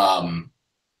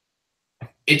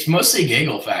 It's mostly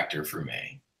giggle factor for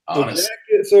me, honestly.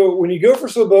 So when you go for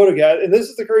Swoboda, guys, and this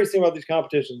is the crazy thing about these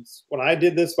competitions. When I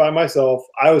did this by myself,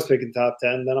 I was picking top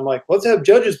 10. Then I'm like, let's have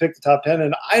judges pick the top 10,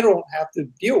 and I don't have to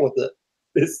deal with it.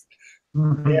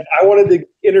 And I wanted to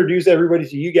introduce everybody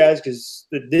to you guys because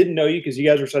that didn't know you, because you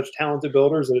guys are such talented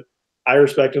builders that I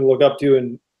respect and look up to.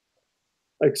 And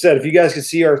like I said, if you guys could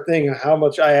see our thing, how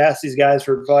much I ask these guys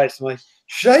for advice. I'm like,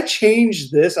 should I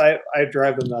change this? I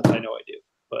drive them nuts. I know I do.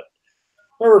 But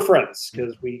we're friends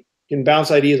because we can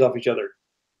bounce ideas off each other.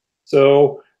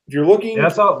 So if you're looking,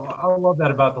 that's all. I love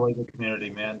that about the Lego community,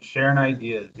 man. Sharing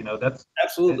ideas, you know, that's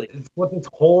absolutely. It's what this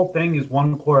whole thing is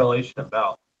one correlation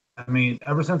about. I mean,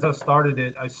 ever since I started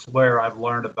it, I swear I've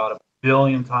learned about 1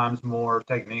 billion times more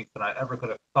techniques than I ever could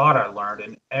have thought I learned.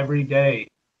 And every day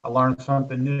I learn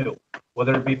something new,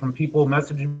 whether it be from people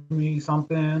messaging me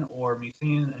something or me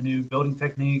seeing a new building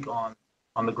technique on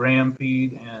the gram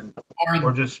feed, and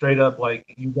or just straight up like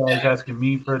you guys asking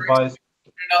me for advice.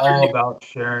 All about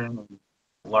sharing and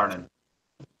learning.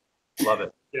 Love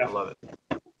it. Yeah. I love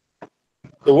it.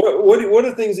 So what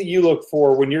are things that you look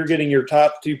for when you're getting your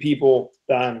top 2 people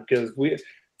done? Because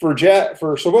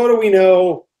for Swoboda, we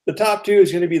know the top 2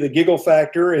 is going to be the giggle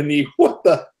factor and the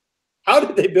how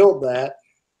did they build that?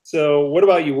 So what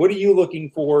about you? What are you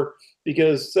looking for?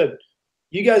 Because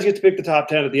you guys get to pick the top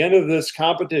 10 at the end of this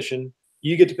competition.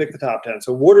 You get to pick the top 10.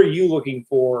 So what are you looking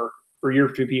for your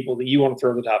 2 people that you want to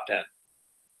throw the top 10?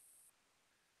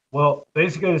 Well,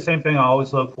 basically the same thing I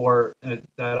always look for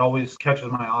that always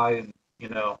catches my eye. And,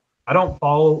 I don't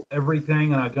follow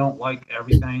everything and I don't like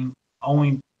everything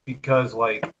only because,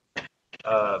 like,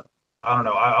 I don't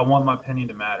know, I want my opinion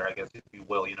to matter, I guess, if you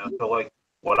will, So, like,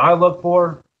 what I look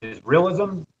for is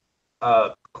realism,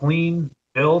 clean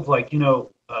builds. Like,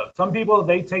 some people,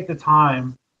 they take the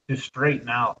time to straighten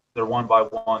out their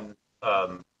one-by-one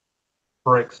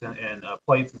bricks and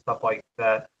plates and stuff like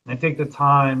that. And they take the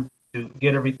time to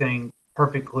get everything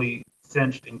perfectly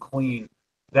cinched and clean.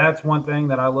 That's one thing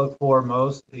that I look for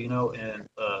most, and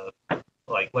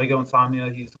like Lego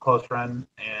Insomnia, he's a close friend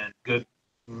and good,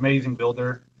 amazing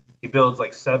builder. He builds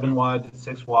like 7 wide,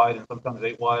 6 wide, and sometimes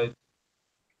 8 wide.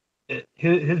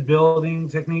 His building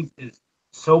technique is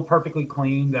so perfectly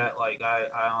clean that, like, I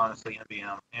honestly envy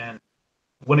him. And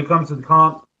when it comes to the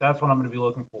comp, that's what I'm going to be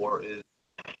looking for.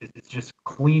 It's just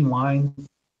clean lines,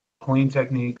 clean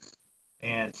techniques,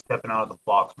 and stepping out of the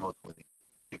box mostly.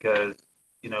 Because,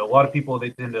 a lot of people, they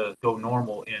tend to go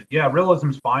normal. And yeah,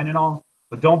 realism's fine and all,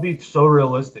 but don't be so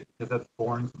realistic because that's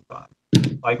boring sometimes.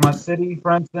 Like my city,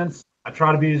 for instance, I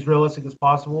try to be as realistic as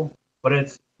possible, but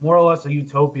it's more or less a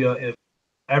utopia if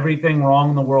everything wrong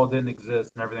in the world didn't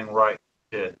exist and everything right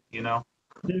did, no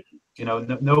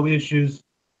issues,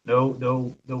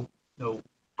 no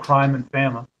crime and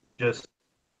famine, just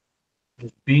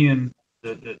being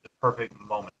the perfect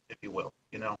moment, if you will,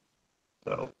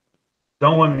 So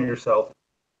don't limit yourself,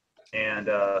 and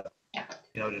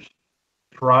just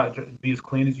try to be as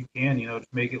clean as you can.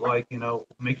 Just make it like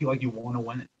make it like you want to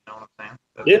win it. You know what I'm saying?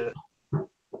 That's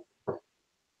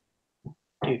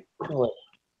it.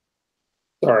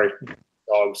 Sorry,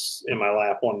 dog's in my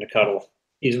lap wanting to cuddle.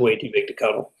 He's way too big to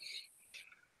cuddle.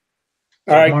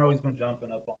 All right, Marley's been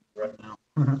jumping up on me right now.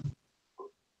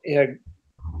 Yeah,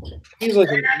 he's like,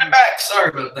 I'm back. Sorry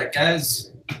about that,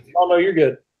 guys. Oh no, you're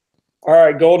good. All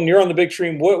right, Golden, you're on the big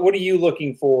stream. What are you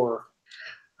looking for?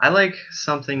 I like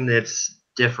something that's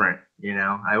different.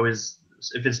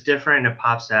 If it's different and it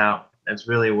pops out, that's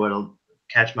really what'll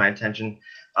catch my attention.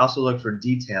 I also look for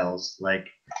details. Like,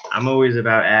 I'm always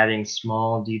about adding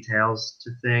small details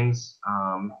to things.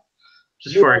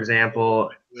 Just for example,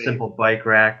 simple bike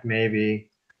rack maybe,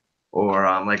 or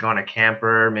like on a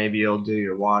camper, maybe you'll do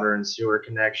your water and sewer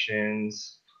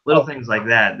connections, little things like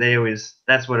that.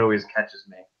 That's what always catches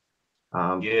me.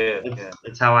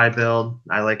 It's how I build.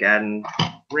 I like adding,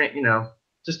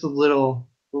 just the little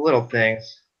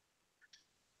things.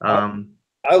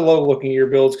 I love looking at your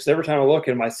builds because every time I look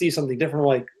at them, I see something different. I'm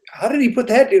like, how did he put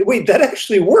that? Wait, that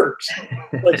actually works.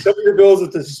 Like some of your builds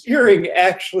with the steering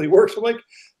actually works. I'm like,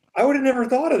 I would have never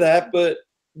thought of that, but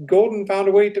Golden found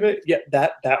a way to make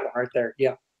that one right there.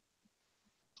 Yeah.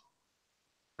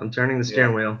 I'm turning the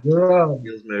steering wheel.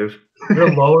 Wheels move.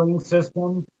 Your lowering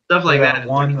system, stuff like that.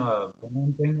 One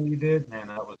thing that you did, man,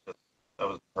 that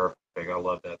was perfect. I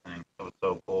love that thing. That was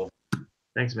so cool.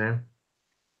 Thanks, man.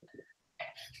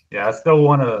 Yeah, I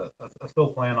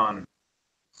still plan on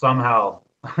somehow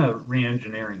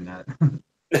re-engineering that.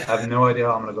 I have no idea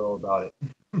how I'm gonna go about it.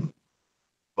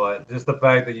 But just the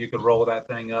fact that you could roll that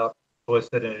thing up,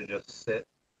 twist it, and it just sit.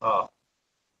 Oh,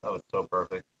 that was so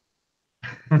perfect.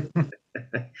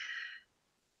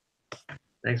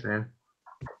 Thanks, man.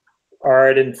 All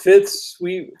right, and Fitz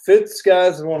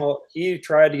guys, he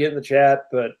tried to get in the chat,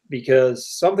 but because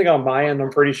something on my end, I'm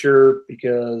pretty sure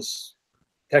because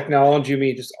technology and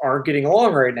me just aren't getting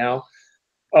along right now.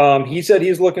 He said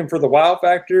he's looking for the wow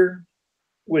factor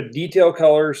with detail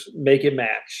colors, make it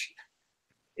match.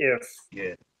 If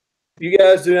you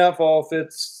guys do not follow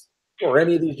Fitz or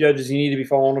any of these judges, you need to be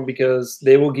following them because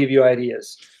they will give you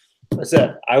ideas. I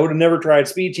said, I would have never tried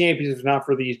Speed Champions if not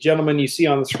for these gentlemen you see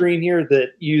on the screen here that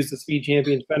use the Speed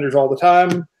Champions fenders all the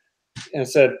time. And I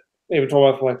said, maybe told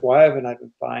my wife, like, why haven't I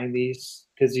been buying these?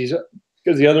 Because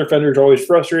the other fenders always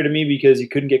frustrated me because you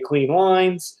couldn't get clean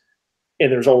lines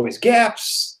and there's always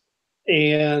gaps.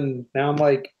 And now I'm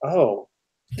like, oh,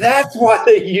 that's why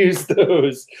they use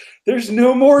those. There's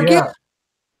no more gaps.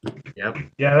 Yep.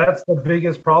 Yeah, that's the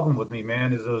biggest problem with me,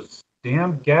 man, is those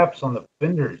damn gaps on the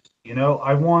fenders.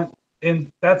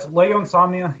 And that's Lego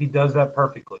Insomnia. He does that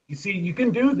perfectly. You see, you can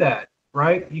do that,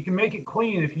 right? You can make it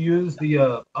clean if you use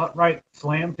the upright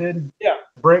slanted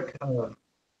brick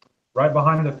right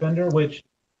behind the fender, which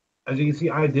as you can see,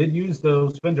 I did use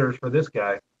those fenders for this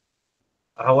guy.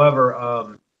 However,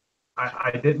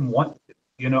 I didn't want to.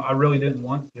 You know, I really didn't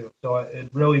want to. So it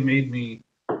really made me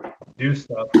do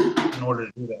stuff in order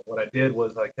to do that. What I did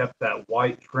was I kept that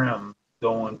white trim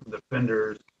going from the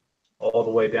fenders all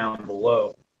the way down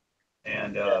below.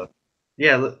 And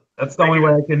Yeah, that's the only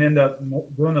way I can end up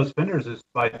doing those fenders is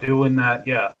by doing that.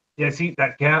 Yeah. Yeah, see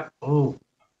that gap? Oh,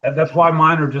 that's why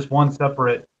mine are just one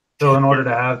separate. So in order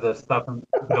to have the stuff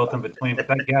built in between, but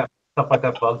that gap, stuff like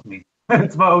that bugs me.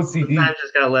 It's my OCD. sometimes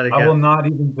just gotta let it I will go. not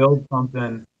even build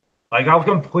something. Like I'll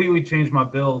completely change my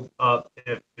build up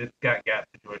if it's got gap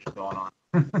situation going on.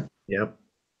 Yep.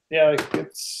 Yeah,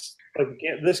 it's like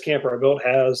this camper I built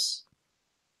has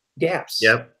gaps.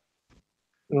 Yep.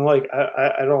 And like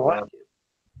I don't like it.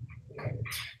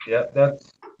 Yeah,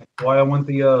 that's why I want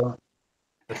the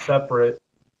separate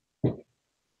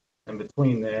in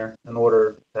between there in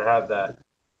order to have that.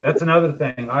 That's another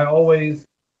thing.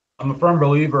 I'm a firm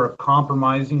believer of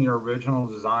compromising your original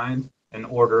designs in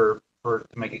order to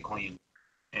make it clean,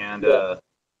 and as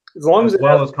long as as it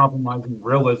well has, as compromising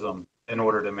realism in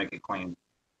order to make it clean.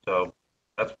 So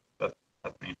that's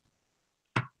me.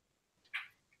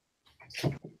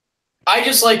 I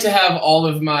just like to have all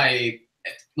of my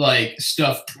like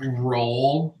stuff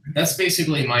roll. That's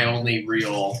basically my only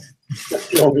real. that's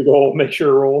the only goal. Make sure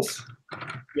it rolls.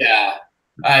 Yeah,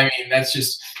 I mean that's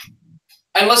just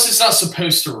unless it's not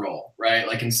supposed to roll, right?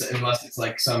 Like unless it's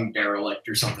like some derelict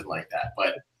or something like that.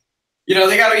 But you know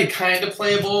they got to be kind of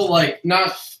playable, like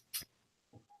not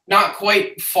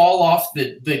quite fall off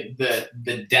the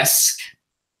desk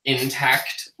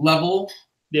intact level,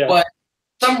 Yeah. but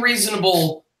some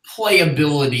reasonable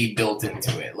playability built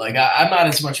into it. Like I'm not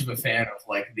as much of a fan of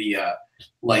like the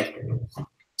like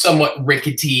somewhat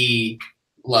rickety,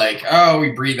 like oh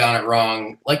we breathe on it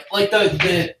wrong, like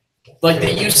the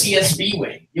UCSB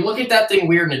wing. You look at that thing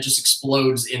weird and it just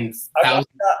explodes in thousands.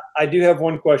 I do have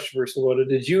one question for Salota.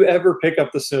 Did you ever pick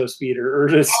up the snow speeder or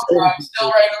just? Oh, I'm still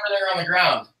right over there on the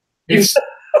ground. It's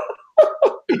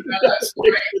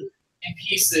in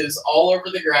pieces all over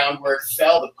the ground where it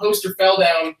fell. The poster fell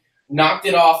down, knocked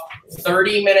it off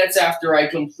 30 minutes after I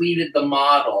completed the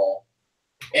model.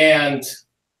 And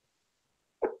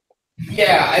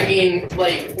yeah, I mean,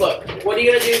 like, look, what are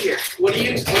you gonna do here? What are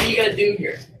you gonna do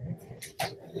here?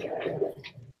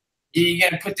 You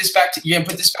gonna put this back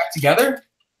together?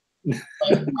 Like,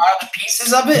 out of the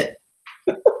pieces of it?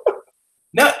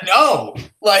 No,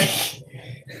 like,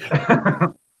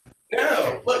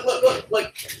 no.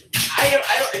 Look. I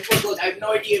don't. Look, I have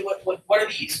no idea what are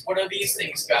these? What are these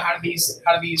things? How do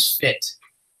these fit?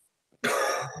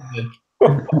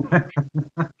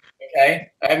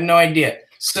 Okay, I have no idea.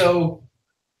 So,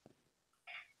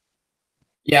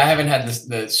 yeah, I haven't had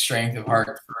the strength of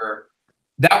heart for.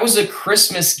 That was a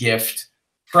Christmas gift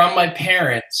from my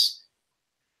parents.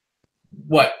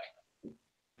 What?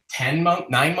 8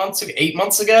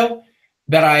 months ago,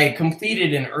 that I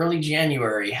completed in early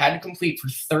January. Had to complete for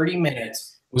 30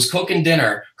 minutes. Was cooking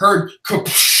dinner. Heard cook.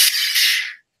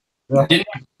 Didn't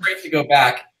have strength to go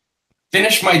back.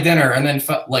 Finished my dinner and then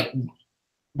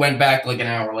went back like an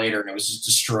hour later and it was just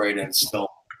destroyed and still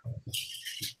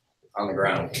on the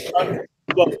ground.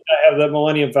 Look, I have that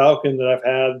Millennium Falcon that I've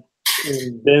had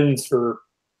in bins for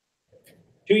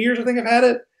 2 years. I think I've had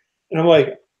it, and I'm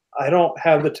like, I don't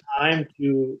have the time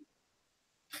to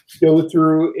go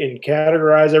through and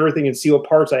categorize everything and see what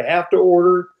parts I have to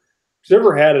order. Because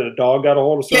ever had it, a dog got a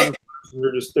hold of certain parts and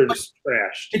they're just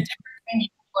trashed. The difference between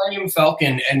Millennium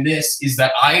Falcon and this is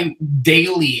that I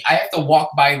have to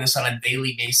walk by this on a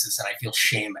daily basis and I feel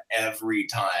shame every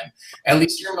time. At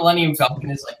least your Millennium Falcon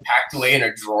is like packed away in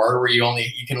a drawer where you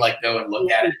can like go and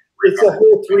look at it. It's a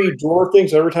whole 3 drawer thing.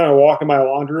 So every time I walk in my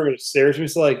laundry room and it stares at me,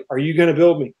 it's like, are you going to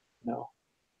build me? No.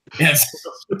 Yes.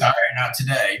 Sorry, not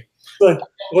today. Like,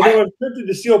 well, then I'm tempted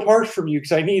to steal parts from you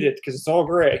because I need it because it's all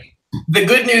gray. The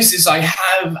good news is I'm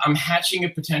hatching a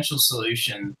potential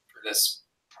solution for this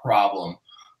problem.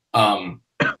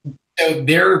 So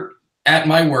they're at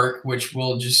my work, which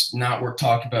we'll just not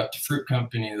talk about the fruit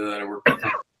company that I work with.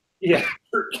 Yeah,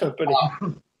 fruit company.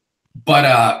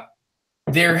 But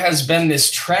there has been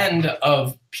this trend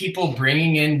of people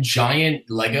bringing in giant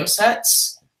Lego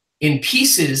sets in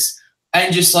pieces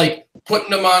and just like putting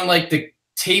them on like the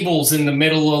tables in the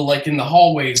middle of like in the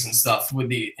hallways and stuff with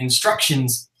the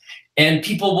instructions, and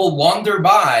people will wander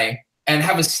by and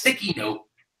have a sticky note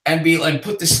and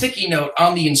put the sticky note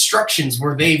on the instructions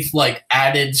where they've like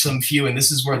added some few and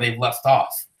this is where they've left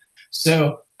off.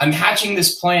 So I'm hatching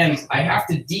this plan. I have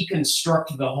to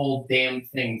deconstruct the whole damn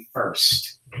thing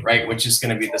first, right? Which is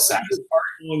going to be the saddest part.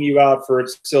 calling you out for it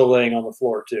still laying on the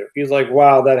floor too. He's like,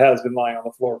 "Wow, that has been lying on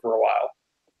the floor for a while."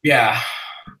 Yeah.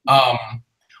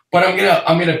 But I'm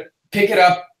gonna pick it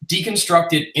up,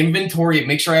 deconstruct it, inventory it,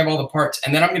 make sure I have all the parts,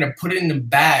 and then I'm gonna put it in the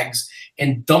bags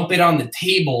and dump it on the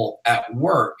table at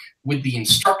work with the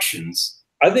instructions.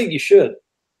 I think you should.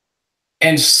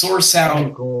 And source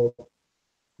out Cool.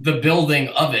 the building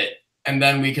of it, and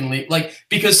then we can leave. Like,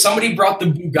 because somebody brought the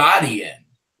Bugatti in,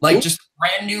 like just a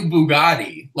brand new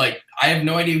Bugatti. Like, I have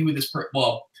no idea who this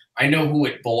well, I know who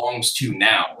it belongs to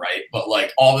now, right? But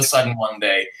like all of a sudden one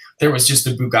day there was just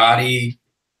a Bugatti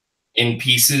in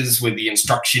pieces with the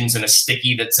instructions and a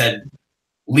sticky that said,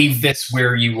 "Leave this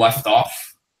where you left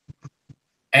off."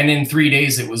 And in 3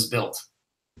 days it was built.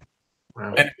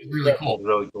 Wow. And it was really cool.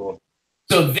 Really cool.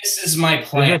 So this is my I'm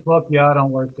plan. just lucky I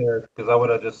don't work there because I would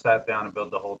have just sat down and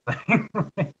built the whole thing.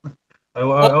 I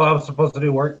was supposed to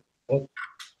do work. The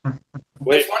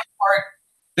funny part,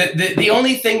 the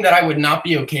only thing that I would not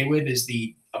be okay with is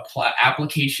the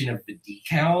application of the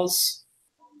decals.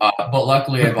 But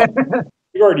luckily,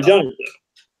 You've already done it.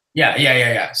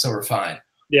 yeah. So we're fine.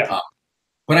 Yeah.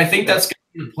 But I think that's gonna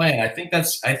be the plan. I think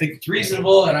it's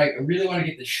reasonable, and I really want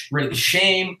to get rid of the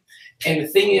shame. And the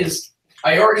thing is,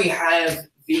 I already have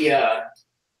the.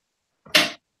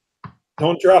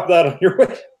 Don't drop that on your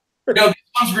way. No, this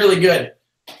one's really good.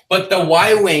 But the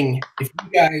Y-Wing, if you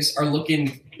guys are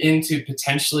looking into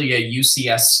potentially a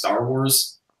UCS Star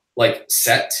Wars like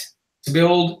set to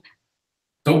build,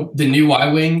 the new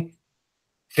Y-Wing,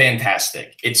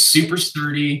 fantastic. It's super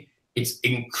sturdy. It's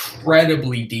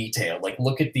incredibly detailed. Like,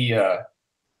 look at the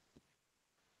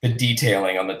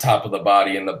detailing on the top of the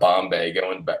body and the bomb bay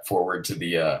going back forward to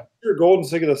the. You're golden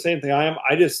thinking the same thing I am.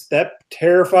 That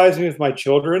terrifies me with my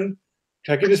children.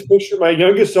 I can just picture my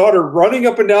youngest daughter running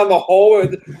up and down the hallway.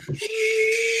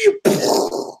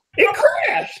 It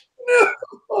crashed.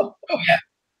 Oh yeah,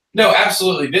 no,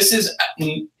 absolutely. This is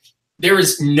there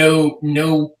is no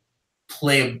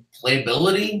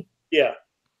playability. Yeah,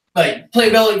 like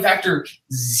playability factor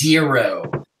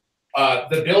 0.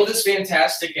 The build is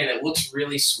fantastic and it looks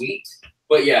really sweet.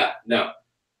 But yeah, no.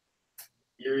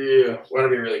 You want to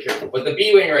be really careful. But the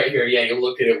B-Wing right here, yeah, you'll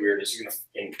look at it weird. It's going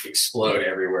to explode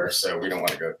everywhere, so we don't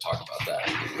want to go talk about that.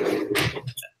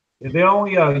 The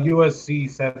only USC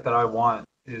set that I want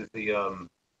is the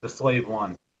Slave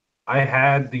One. I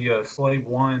had the Slave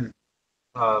One.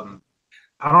 I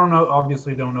don't know.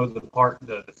 Obviously, don't know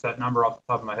the set number off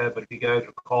the top of my head. But if you guys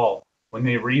recall, when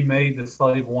they remade the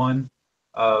Slave One,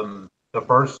 the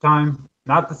first time,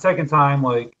 not the second time,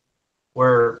 like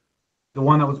where the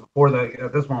one that was before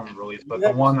that, this one was released, but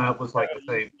the one that was like,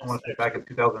 I want to say back in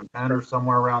 2010 or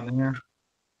somewhere around there.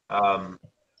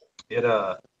 It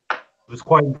was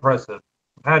quite impressive.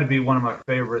 It had to be one of my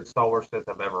favorite Star Wars sets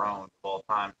I've ever owned of all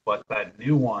time. But that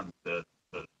new one, the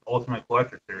Ultimate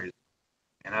Collector Series,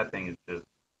 and that thing is just,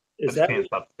 I just can't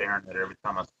stop staring at it every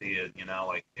time I see it. You know,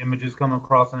 like images come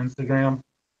across on Instagram,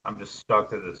 I'm just stuck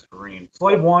to the screen.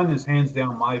 Slave One is hands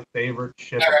down my favorite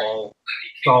ship of all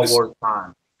Star Wars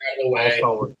time. All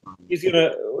Star Wars time. He's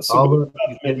gonna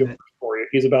for you.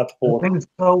 He's about to pull it. The thing is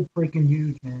so freaking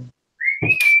huge, man.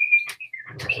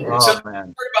 Oh, so man.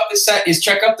 the part about this set is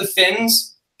check out the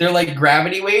fins. They're like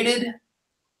gravity weighted.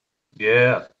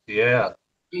 Yeah.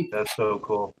 That's so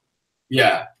cool.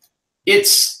 Yeah.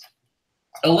 It's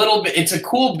a little bit, it's a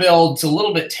cool build. It's a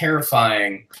little bit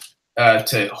terrifying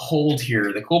to hold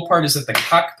here. The cool part is that the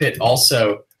cockpit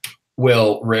also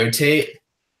will rotate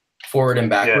forward and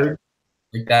backward.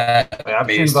 Like that. I've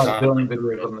seen about building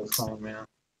videos on this thing, man.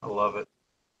 I love it.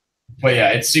 But yeah,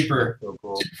 it's super, so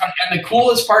cool. Super fun. And the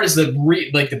coolest part is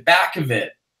the back of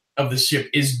the ship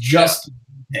is just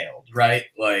detailed, right?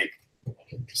 Like,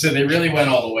 so they really went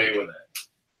all the way with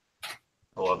it.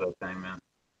 I love that thing, man.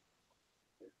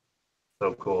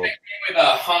 So cool. With a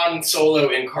Han Solo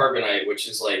in carbonite, which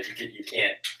is like you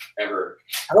can't ever.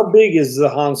 How big is the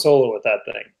Han Solo with that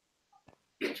thing?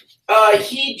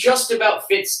 He just about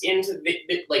fits into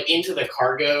the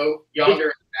cargo yonder in the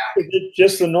back. Is it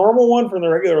just the normal one from the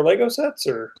regular Lego sets,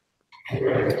 or?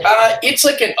 It's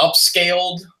like an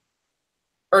upscaled,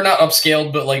 or not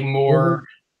upscaled, but like more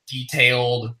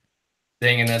detailed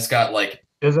thing, and it's got like.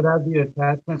 Does it have the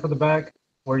attachment for the back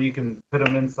where you can put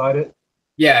them inside it?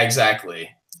 Yeah, exactly.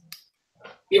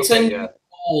 It's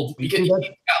old because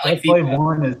that Slave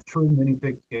One is true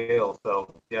minifig scale,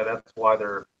 so yeah, that's why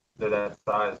they're that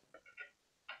size.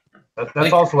 That's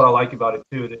like, also what I like about it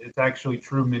too. It's actually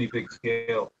true minifig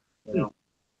scale. You know?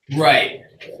 Right.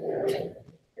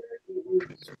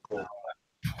 Cool.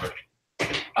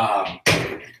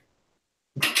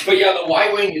 But yeah, the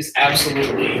Y-Wing is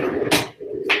absolutely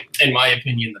in my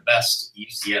opinion, the best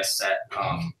UCS set.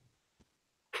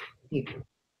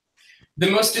 The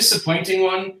most disappointing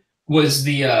one was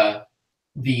the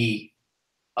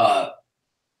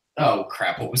oh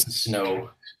crap, what was the snow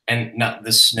and not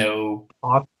the snow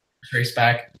Hoth. trace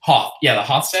back? Hoth. Yeah, the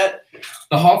Hoth set.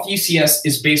 The Hoth UCS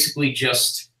is basically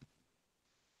just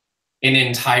an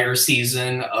entire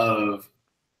season of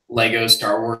Lego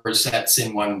Star Wars sets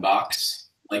in one box.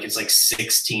 Like it's like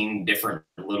 16 different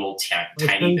little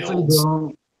tiny builds.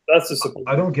 That's disappointing.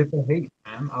 I don't get the hate,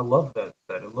 man. I love that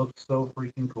set. It looks so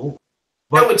freaking cool.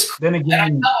 But No, it's cool. then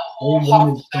again, they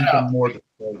wanted something more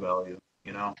display value,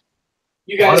 you know?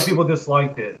 You A lot guys, of people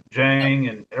disliked it. Jang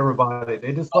and everybody,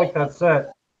 they disliked that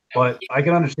set. But I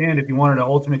can understand if you wanted an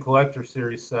Ultimate Collector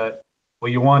Series set,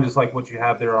 what you want is like what you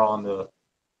have there on the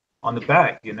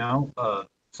back, you know?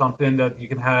 Something that you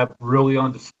can have really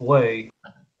on display.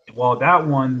 While that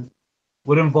one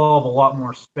would involve a lot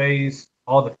more space,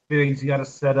 all the figs you got to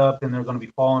set up, and they're going to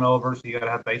be falling over, so you got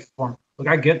to have bases for them. Look,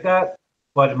 I get that,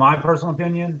 but in my personal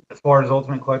opinion, as far as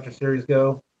Ultimate Collector Series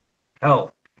go,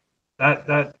 hell,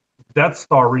 that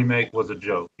Star remake was a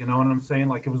joke. You know what I'm saying?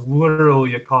 Like, it was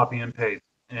literally a copy and paste.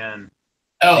 And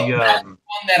that's one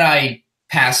that I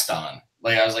passed on.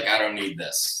 Like, I was like, I don't need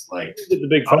this. Like, The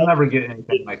big I'll never get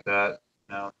anything like that.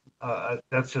 No,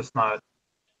 that's just not.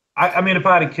 I mean, if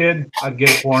I had a kid, I'd get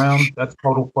it for him. That's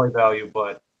total play value,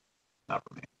 but not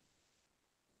for me.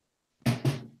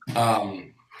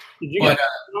 Did you get the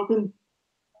Falcon?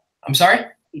 I'm sorry?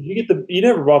 Did you get you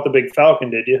never bought the big Falcon,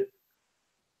 did you?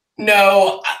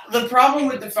 No, the problem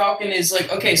with the Falcon is like,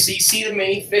 okay, so you see the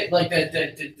mini fit, like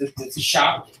the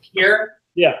shop here?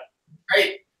 Yeah.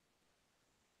 Right?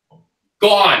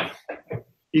 Gone.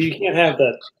 You can't have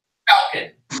that.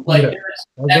 Falcon. Like, Yeah.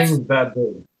 That thing was bad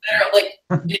big. like,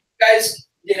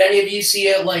 did any of you see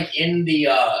it like in the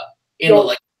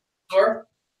like store?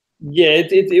 Yeah,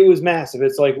 it was massive.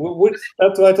 It's like what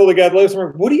that's what I told the guy last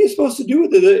time. What are you supposed to do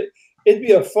with it? It'd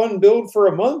be a fun build for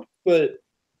a month, but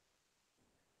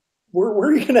where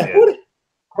are you gonna put it?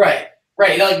 Right.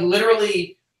 Like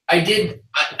literally,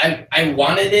 I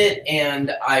wanted it,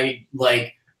 and I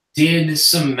like did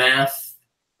some math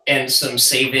and some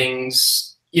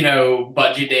savings, you know,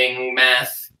 budgeting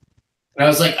math, and I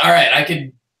was like, all right, I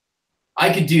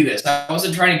could do this. I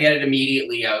wasn't trying to get it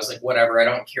immediately. I was like, whatever. I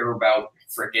don't care about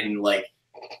freaking like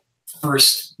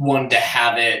first one to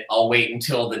have it. I'll wait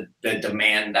until the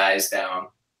demand dies down.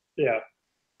 Yeah.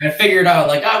 And I figured out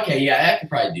like, okay, yeah, I could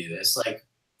probably do this. Like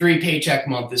 3 paycheck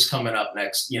month is coming up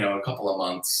next, you know, a couple of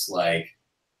months. Like,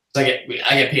 so I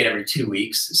get paid every 2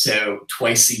 weeks. So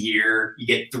twice a year, you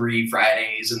get 3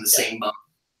 Fridays in the same month.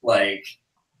 Like,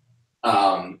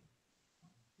 and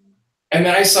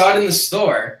then I saw it in the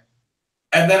store,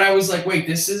 and then I was like, wait,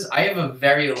 I have a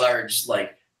very large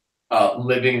like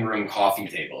living room coffee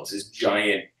table. It's this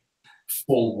giant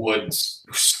full wood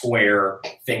square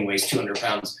thing, weighs 200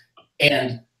 pounds.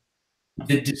 And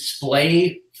the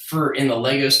display in the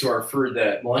Lego store for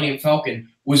the Millennium Falcon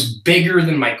was bigger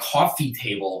than my coffee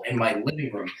table in my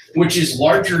living room, which is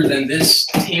larger than this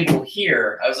table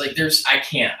here. I was like, there's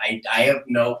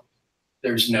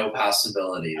no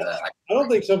possibility that I don't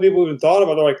think some people even thought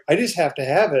about it. They're like, I just have to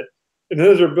have it. And then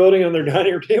as they're building on their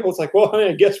dining room table, it's like, well,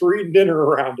 I guess we're eating dinner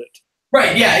around it.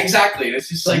 Right. Yeah, exactly. And it's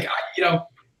just like,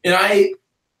 and I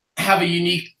have a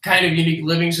unique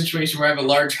living situation where I have a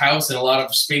large house and a lot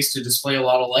of space to display a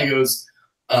lot of Legos.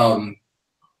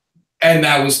 And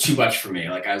that was too much for me.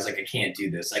 Like, I was like, I can't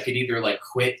do this. I could either like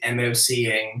quit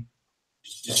MOCing,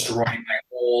 just destroy my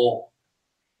whole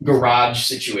garage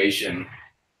situation,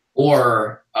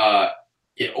 or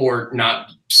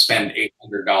not spend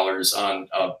 $800 on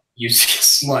a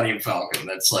UCS Millennium Falcon.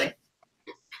 That's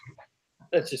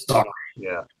just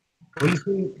Yeah. Well, you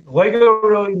see, Lego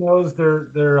really knows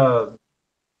their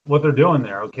what they're doing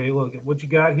there. Okay, look at what you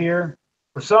got here.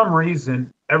 For some reason,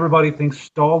 everybody thinks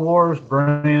Star Wars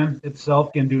brand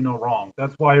itself can do no wrong.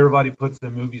 That's why everybody puts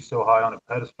the movies so high on a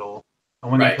pedestal.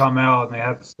 And when they come out and they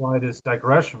have the slightest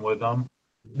digression with them,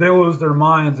 they lose their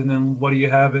minds. And then what do you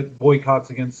have? It boycotts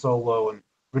against Solo and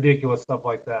ridiculous stuff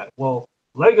like that. Well,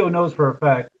 Lego knows for a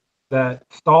fact that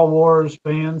Star Wars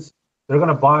fans, they're going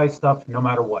to buy stuff no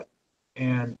matter what.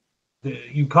 And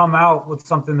you come out with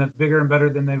something that's bigger and better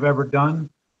than they've ever done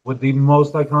with the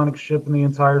most iconic ship in the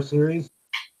entire series,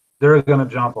 they're going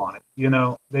to jump on it. You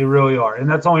know, they really are. And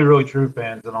that's only really true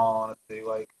fans, in all honesty.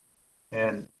 Like,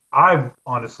 and I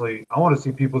want to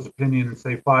see people's opinion in,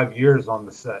 say, 5 years on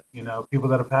the set. You know, people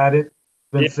that have had it,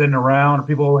 been sitting around, or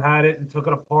people who had it and took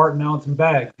it apart and now it's in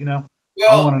bags, you know.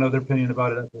 I want to know their opinion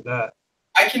about it after that.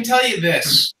 I can tell you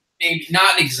this, maybe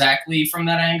not exactly from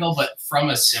that angle, but from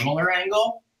a similar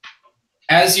angle.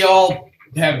 as y'all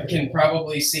can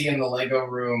probably see in the Lego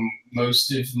room,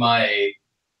 most of my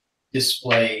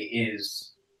display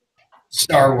is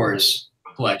Star Wars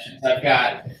collections. I've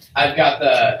got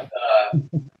the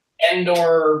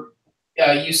Endor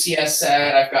UCS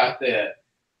set. I've got the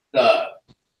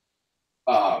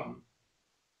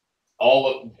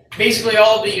basically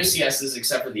all of the UCSs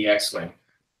except for the X-Wing.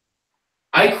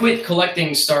 I quit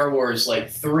collecting Star Wars like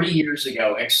 3 years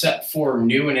ago, except for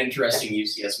new and interesting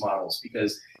UCS models,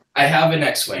 because I have an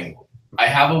X-Wing, I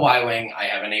have a Y-Wing, I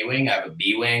have an A-Wing, I have a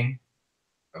B-Wing,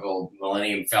 I have a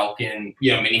Millennium Falcon,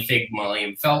 minifig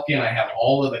Millennium Falcon, I have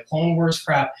all of the Clone Wars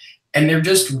crap, and they're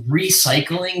just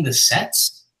recycling the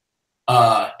sets,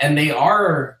 and they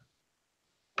are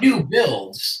new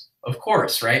builds, of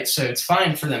course, right? So it's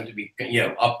fine for them to be,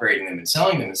 upgrading them and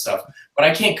selling them and stuff, but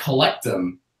I can't collect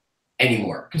them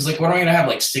anymore, because like, what am I gonna have,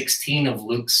 like 16 of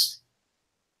Luke's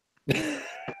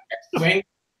X-Wing,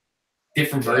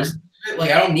 different versions of it? Like,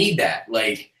 I don't need that.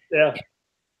 Like, Yeah.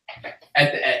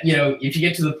 If you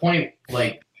get to the point,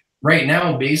 like right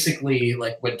now, basically,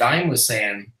 like what Dime was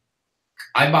saying,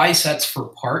 I buy sets for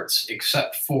parts,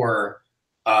 except for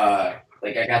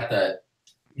like I got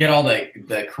get all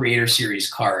the Creator Series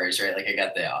cars, right? Like I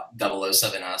got the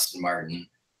 007 Aston Martin.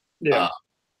 Yeah.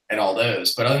 And all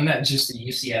those. But other than that, just the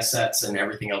UCS sets and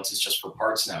everything else is just for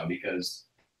parts now, because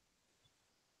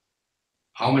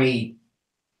how many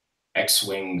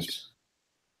X-Wings?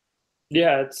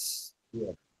 Yeah, it's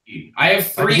I have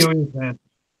three. I get what you're saying.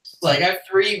 Like I have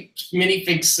 3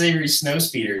 minifig series snow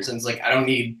speeders, and it's like I don't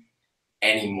need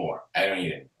any more. I don't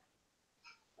need it.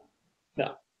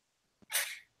 No.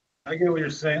 I get what you're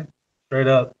saying. Straight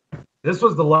up. This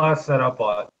was the last set I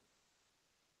bought.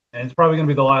 And it's probably going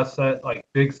to be the last set, like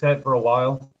big set for a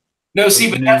while. No,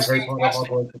 see, but that's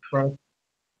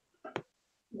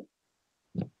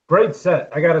great set.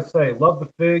 I got to say, love the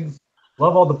figs,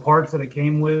 love all the parts that it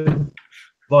came with.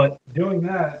 But doing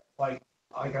that, like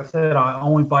I said, I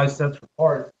only buy sets for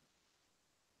parts.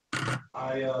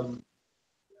 I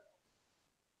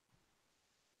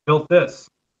built this.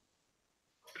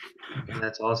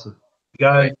 That's awesome. You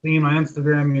guys see my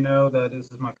Instagram, you know that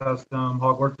this is my custom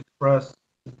Hogwarts Express.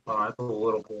 Oh, that's a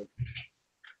little bit.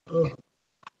 Ugh.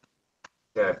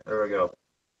 Okay, there we go.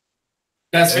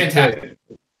 That's fantastic.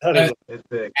 It's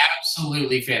big.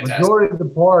 Absolutely fantastic. Majority of the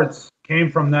parts came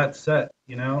from that set,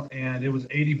 and it was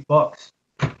 $80.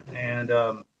 And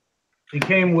it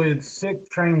came with 6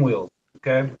 train wheels.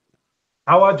 Okay.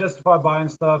 How I justify buying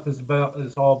stuff is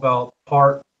all about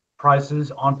part prices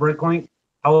on Bricklink.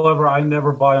 However, I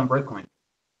never buy on Bricklink.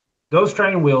 Those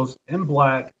train wheels in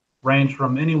black range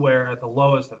from anywhere at the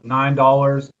lowest of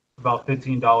 $9 to about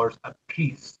 $15 a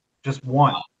piece, just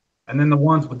one. And then the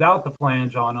ones without the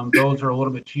flange on them, those are a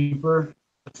little bit cheaper,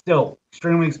 but still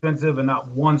extremely expensive, and not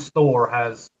one store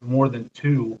has more than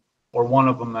 2 or one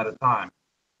of them at a time.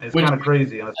 It's kind of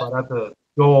crazy, and so I'd have to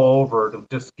go over to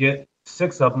just get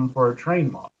 6 of them for a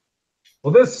train mod.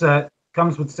 Well, this set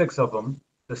comes with 6 of them.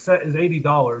 The set is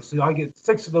 $80, so I get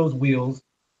 6 of those wheels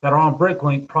that are on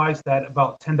Bricklink priced at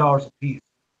about $10 a piece.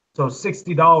 So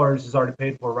 $60 is already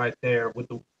paid for right there with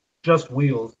the just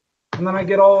wheels. And then I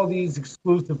get all these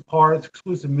exclusive parts,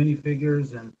 exclusive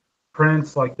minifigures and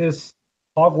prints like this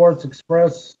Hogwarts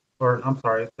Express, or I'm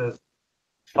sorry, it says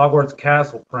Hogwarts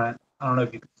Castle print. I don't know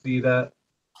if you can see that.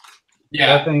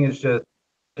 Yeah. That thing is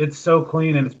it's so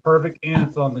clean and it's perfect, and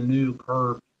it's on the new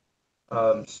curved,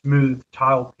 smooth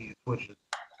tile piece, which is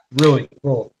really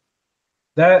cool.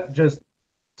 That just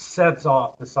sets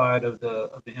off the side of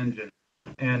the engine.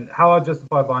 And how I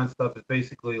justify buying stuff is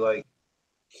basically like,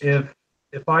 if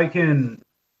I can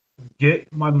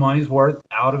get my money's worth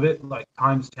out of it, like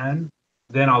times 10,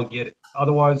 then I'll get it.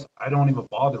 Otherwise, I don't even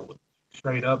bother with it.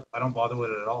 Straight up, I don't bother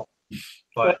with it at all.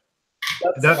 But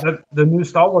the new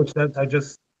Star Wars sets, I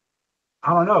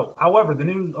don't know. However, the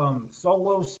new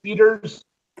Solo speeders,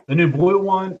 the new blue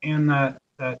one and that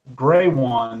gray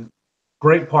one,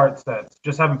 great part sets.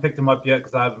 Just haven't picked them up yet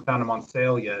because I haven't found them on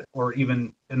sale yet, or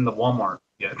even in the Walmart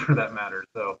yet, for that matter.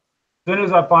 So as soon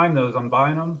as I find those, I'm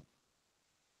buying them,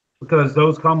 because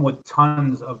those come with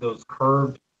tons of those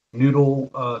curved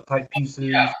noodle type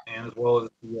pieces, and as well as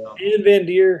the and Van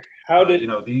Deer, how did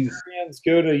these fans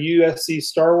go to USC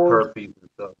Star Wars? curved pieces.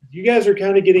 So. You guys are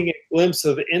kind of getting a glimpse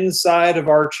of inside of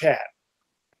our chat.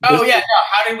 Oh yeah, no.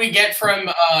 How did we get from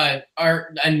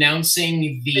our announcing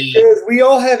the? Because we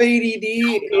all have ADD,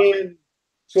 and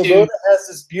Swoboda has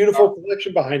this beautiful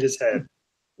collection behind his head.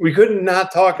 We couldn't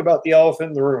not talk about the elephant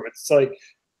in the room. It's like,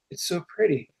 it's so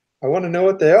pretty. I want to know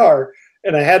what they are,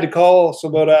 and I had to call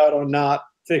Swoboda out on not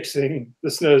fixing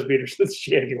the snow speeder since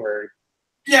January.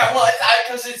 Yeah, well,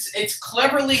 because it's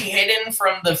cleverly hidden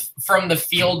from the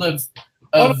field of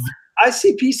Oh, I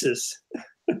see pieces,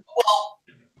 well,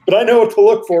 but I know what to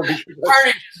look for. Because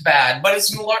carnage is bad, but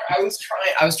it's more. I was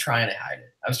trying to hide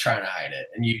it,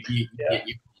 and you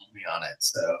pulled me on it.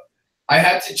 So I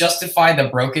had to justify the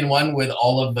broken one with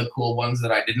all of the cool ones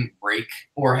that I didn't break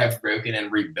or have broken and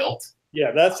rebuilt.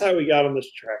 yeah, that's how we got on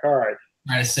this track. All right.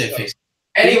 Trying to save face.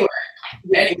 Anyway,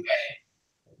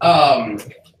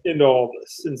 into all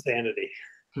this insanity.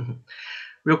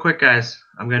 Real quick, guys,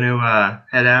 I'm going to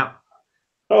head out.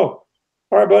 Oh,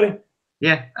 all right, buddy.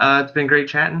 Yeah, it's been great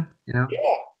chatting. You know, Yeah,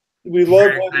 we love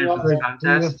very having you excited on for the there.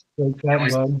 contest. Great Can't chatting, wait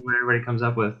to bud. see what everybody comes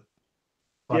up with.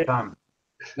 Fun time.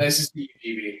 nice to see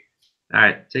you, GB. All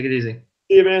right, take it easy.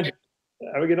 See you, man.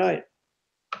 Have a good night.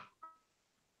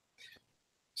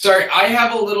 Sorry, I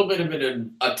have a little bit of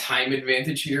a time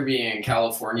advantage here, being in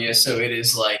California, so it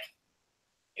is like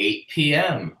 8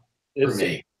 p.m. for It's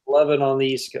me. 11 on the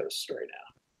East Coast right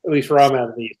now, at least where I'm at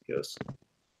on the East Coast.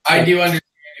 I do understand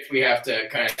if we have to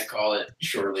kind of call it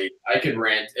shortly. I could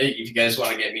rant. If you guys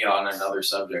want to get me on another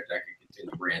subject, I could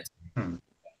continue ranting.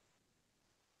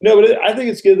 No, but I think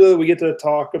it's good though that we get to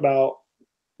talk about.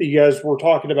 You guys were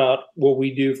talking about what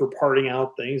we do for parting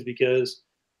out things because,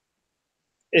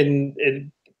 and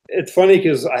it's funny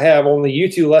because I have only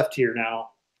you two left here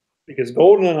now because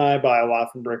Golden and I buy a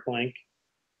lot from Bricklink.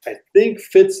 I think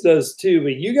Fitz does too,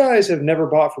 but you guys have never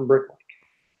bought from Bricklink.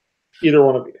 Either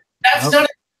one of you. That's Nope. not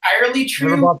entirely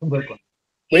Never true. bought from Bricklink.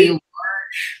 A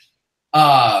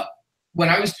large, when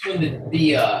I was doing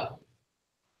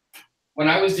when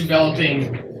I was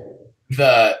developing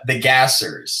the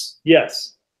gassers,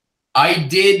 Yes. I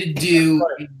did do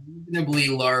a reasonably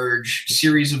large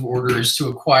series of orders to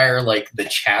acquire like the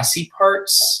chassis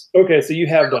parts. Okay, so you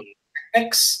have done it.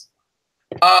 Mix.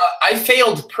 I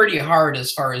failed pretty hard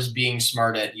as far as being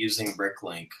smart at using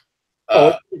Bricklink.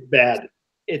 It's bad.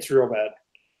 It's real bad.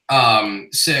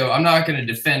 So I'm not going to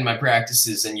defend my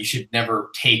practices, and you should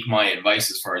never take my advice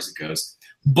as far as it goes.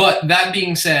 But that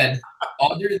being said,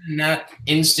 other than that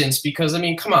instance, because I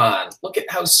mean, come on, look at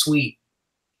how sweet,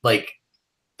 like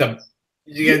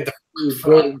you get the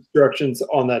Good instructions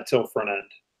on that till front end.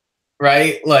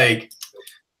 right, like.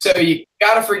 So you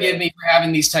gotta forgive me for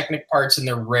having these Technic parts, and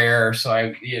they're rare. So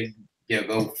I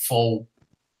go full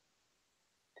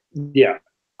Yeah.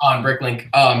 on Bricklink.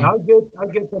 I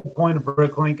get the point of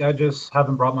Bricklink. I just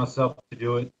haven't brought myself to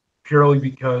do it purely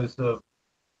because of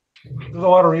there's a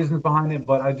lot of reasons behind it,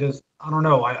 but I don't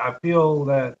know. I feel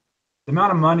that the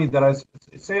amount of money that I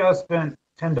spent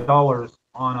 $10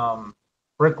 on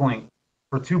Bricklink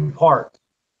for 2 parts,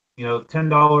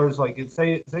 $10. Like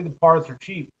say the parts are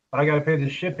cheap, but I got to pay the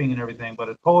shipping and everything. But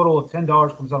a total of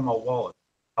 $10 comes out of my wallet.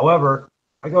 However,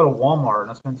 I go to Walmart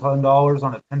and I spend $10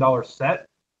 on a $10 set,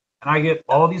 and I get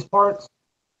all these parts.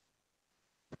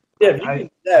 Yeah, I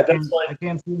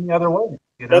can't see any other way.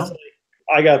 That's like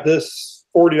I got this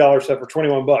 $40 set for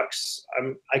 $21.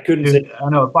 I couldn't say. I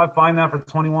know if I find that for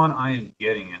 21, I am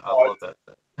getting it. I love that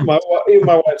set. Even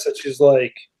my wife said she's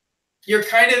like, you're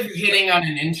kind of hitting on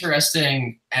an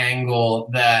interesting angle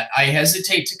that I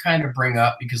hesitate to kind of bring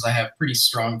up because I have pretty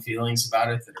strong feelings about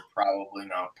it that are probably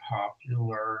not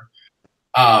popular.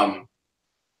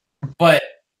 But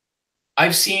I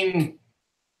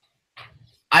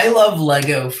love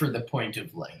Lego for the point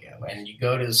of Lego. And you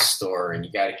go to the store and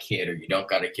you got a kid or you don't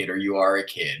got a kid or you are a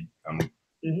kid. Oh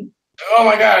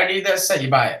my God, I need that set.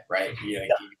 You buy it, right?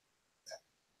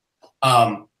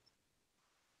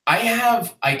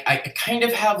 I kind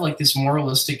of have like this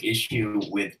moralistic issue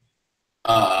with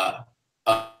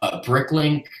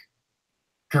Bricklink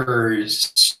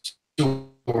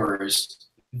stores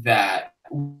that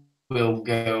will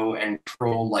go and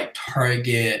troll like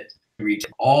Target,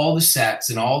 retail, all the sets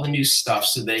and all the new stuff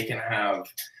so they can have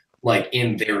like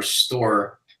in their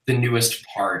store the newest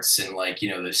parts and like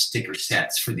the sticker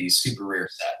sets for these super rare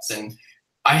sets. And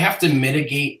I have to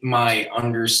mitigate my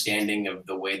understanding of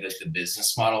the way that the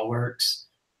business model works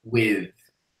with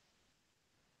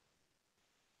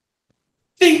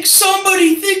think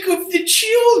of the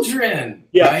children,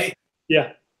 right?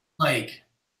 Yeah. Like,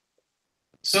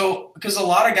 so because a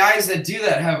lot of guys that do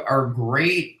that are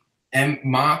great and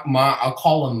I'll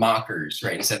call them mockers,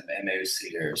 right? Instead of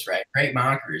MOCers, right? Great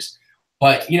mockers.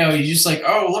 But you're just like,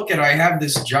 oh, look I have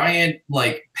this giant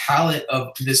like palette of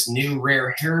this new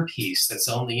rare hair piece that's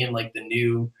only in like the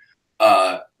new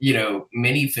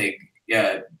minifig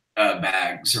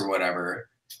bags or whatever.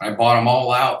 I bought them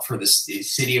all out for the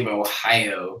city of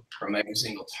Ohio from every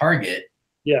single Target.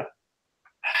 Yeah.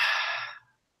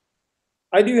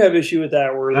 I do have issue with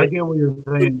that where I get what you're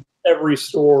saying. Every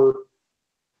store.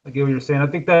 I get what you're saying. I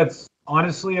think that's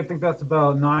honestly, I think that's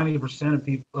about 90% of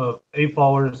people, of A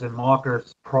followers and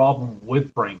mockers' problem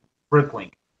with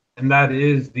Bricklink, and that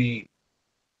is the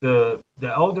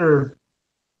elder.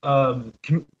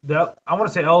 That I want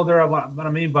to say elder. What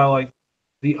I mean by like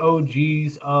the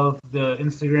OGs of the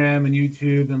Instagram and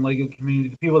YouTube and Lego community,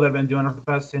 the people that have been doing it for the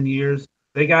past 10 years,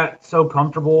 they got so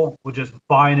comfortable with just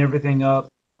buying everything up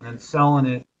and then selling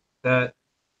it that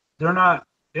they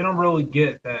don't really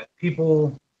get that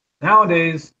people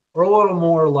nowadays are a little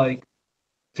more like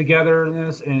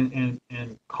togetherness and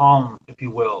calm, if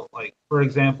you will. Like, for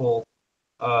example,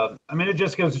 I mean, it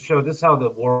just goes to show this is how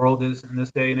the world is in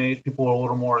this day and age. People are a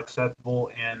little more acceptable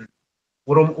and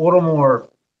little more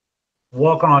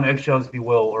walking on eggshells, if you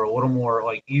will, or a little more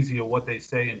like easy of what they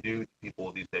say and do to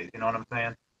people these days. You know what I'm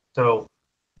saying? So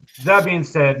that being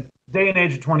said, day and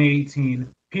age of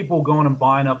 2018, people going and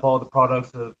buying up all the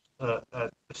products at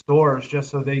the stores just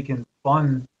so they can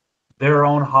fund their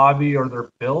own hobby or their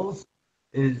bills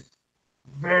is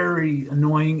very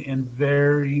annoying and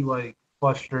very like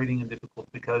frustrating and difficult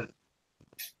because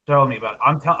tell me about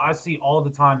it. I see all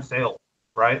the time sales,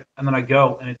 right? And then I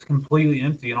go and it's completely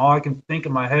empty, and all I can think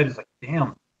in my head is like,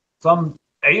 damn, some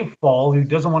A-fall who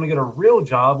doesn't want to get a real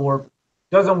job or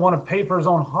doesn't want to pay for his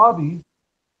own hobby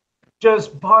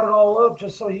just bought it all up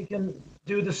just so he can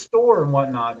do the store and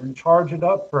whatnot and charge it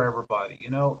up for everybody, you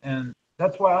know? And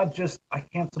that's why I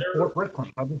can't support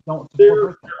Bricklink. I just don't support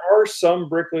Bricklink. There are some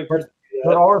bricklinkers.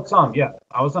 There are some, yeah.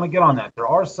 I was gonna get on that. There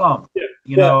are some, Yeah,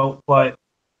 you know, but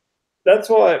that's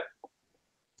why.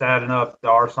 sad enough,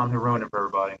 there are some who ruin it for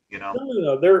everybody, you know.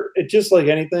 No. It's just like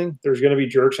anything. There's going to be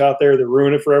jerks out there that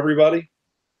ruin it for everybody.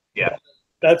 Yeah.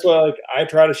 That's why like I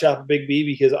try to shop at Big B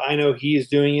because I know he is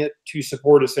doing it to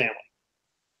support his family.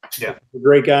 Yeah. A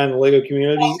great guy in the Lego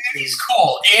community. Well, Andy's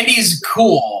cool. Andy's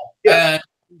cool. Yeah.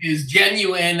 Is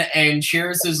genuine and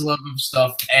shares his love of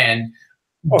stuff and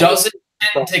Oh, doesn't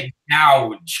tend to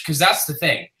gouge, because that's the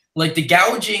thing. Like the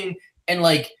gouging and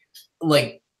like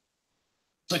it's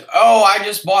like, oh, I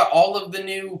just bought all of the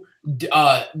new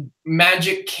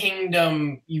Magic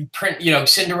Kingdom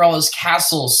Cinderella's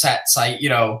Castle sets.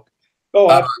 I'm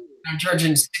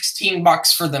charging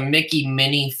 $16 for the Mickey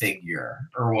mini figure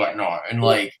or whatnot, and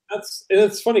like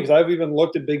it's funny because I've even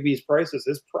looked at Big B's prices.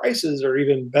 His prices are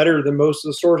even better than most of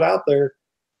the stores out there,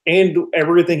 and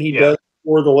everything he does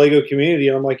for the Lego community.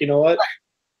 And I'm like, you know what?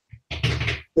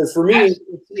 Because for me, it's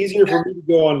easier for me to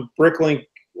go on Bricklink,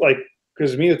 like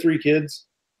because me with 3 kids,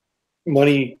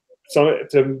 money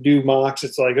to do mocks.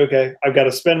 It's like, okay, I've got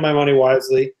to spend my money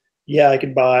wisely. Yeah, I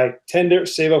could buy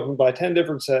save up and buy 10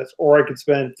 different sets, or I could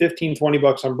spend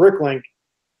 $15-20 on Bricklink,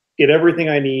 get everything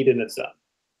I need, and it's done.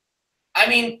 I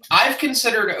mean, I've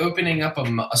considered opening up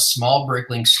a small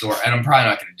Bricklink store, and I'm probably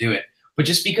not going to do it. But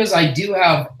just because I do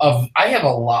have I have a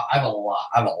lot of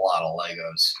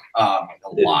Legos, a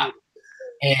lot,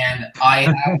 and I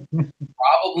have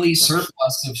probably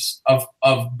surplus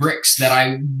of bricks that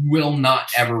I will not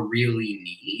ever really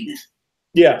need.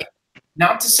 Yeah.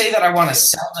 Not to say that I want to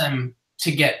sell them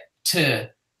to get to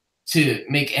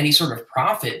make any sort of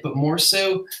profit, but more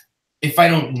so if I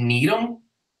don't need them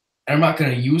and I'm not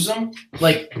going to use them.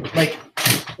 Like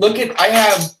look at, I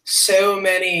have so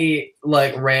many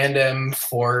like random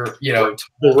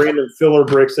the random filler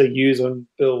bricks they use on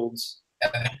builds.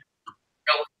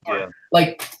 Yeah.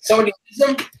 Like somebody uses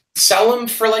them, sell them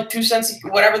for like 2 cents,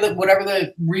 whatever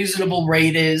the reasonable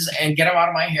rate is, and get them out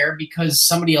of my hair because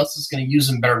somebody else is going to use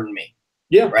them better than me.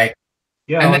 Yeah. Right.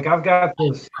 Yeah. And like I've got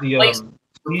the speed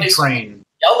train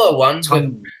yellow ones with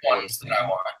ones that I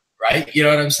want. Right. You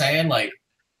know what I'm saying? Like,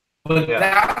 but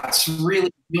that's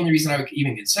really the only reason I would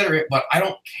even consider it. But I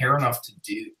don't care enough to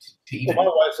do to even. Well,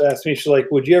 my wife's asked me, she's like,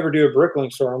 "Would you ever do a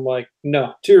Bricklink store?" I'm like,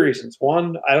 "No." 2 reasons.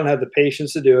 One, I don't have the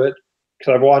patience to do it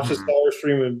because I've watched his dollar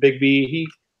stream and Big B.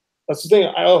 That's the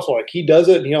thing. I also like. He does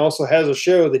it, and he also has a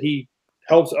show that he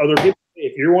helps other people.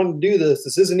 If you're wanting to do this,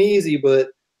 this isn't easy, but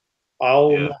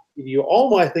I'll not give you all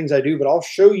my things I do, but I'll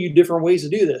show you different ways to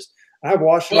do this. I've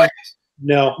watched it.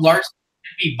 No, Lars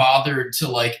can't be bothered to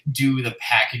like do the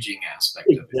packaging aspect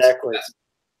of it. Exactly. That's the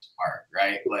part,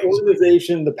 right? Like the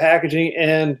organization, the packaging,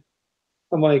 and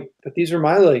I'm like, but these are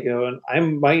my Lego, and I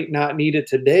might not need it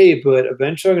today, but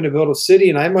eventually I'm going to build a city,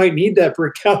 and I might need that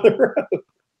brick down the road.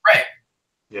 Right.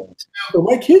 Yeah. So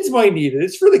my kids might need it.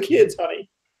 It's for the kids, honey.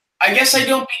 I guess I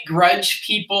don't begrudge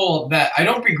people that I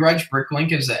don't begrudge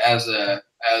Bricklink as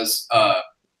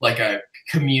like a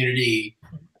community,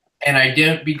 and I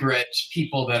don't begrudge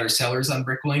people that are sellers on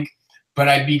Bricklink, but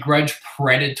I begrudge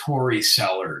predatory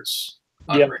sellers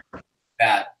on Bricklink.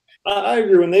 That I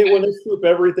agree. When they swoop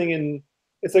everything, and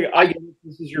it's like, I get it,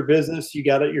 this is your business, you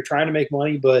got it, you're trying to make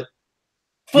money, but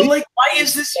But like, why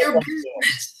is this your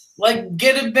business? Like,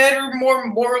 get a better, more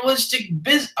moralistic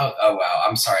business. Oh wow,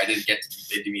 I'm sorry, I didn't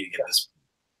mean to get this.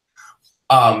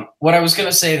 What I was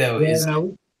gonna say though is,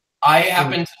 I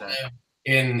happen to live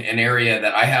in an area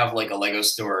that I have like a Lego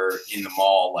store in the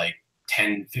mall, like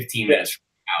 10, 15 minutes from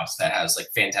my house that has like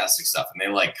fantastic stuff, and they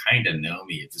like kind of know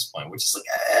me at this point, which is like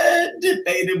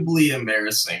debatably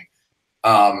embarrassing.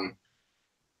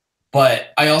 But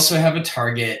I also have a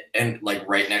Target and like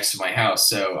right next to my house,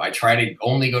 so I try to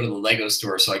only go to the Lego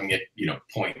store so I can get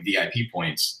VIP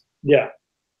points. Yeah.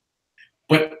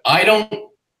 But I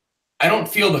don't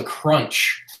feel the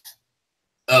crunch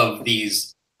of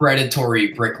these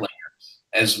predatory bricklayers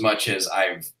as much as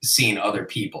I've seen other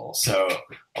people. So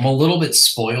I'm a little bit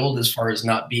spoiled as far as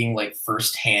not being like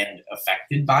firsthand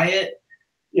affected by it.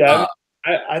 Yeah,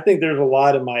 I think there's a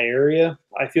lot in my area.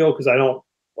 I feel because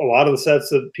a lot of the sets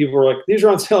that people are like, these are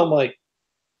on sale. I'm like,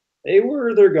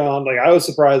 they're gone. Like, I was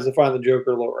surprised to find the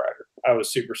Joker Lowrider. I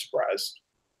was super surprised.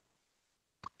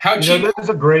 How cheap? There's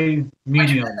a gray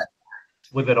medium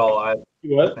with it all, I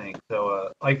What? think.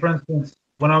 So, like, for instance,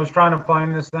 when I was trying to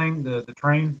find this thing, the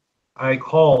train, I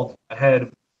called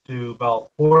ahead to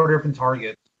about 4 different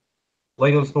Targets,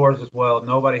 Lego stores as well.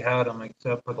 Nobody had them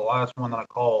except for the last one that I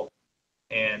called.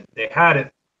 And they had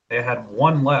it. They had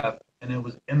one left, and it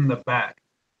was in the back.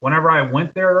 Whenever I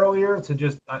went there earlier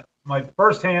to my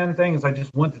first-hand thing is I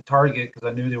just went to Target because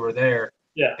I knew they were there.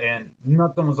 Yeah. And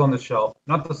nothing was on the shelf.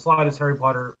 Not the slightest Harry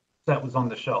Potter set was on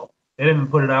the shelf. They didn't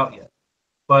even put it out yet.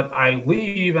 But I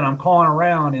leave and I'm calling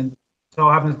around, and so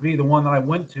it happens to be the one that I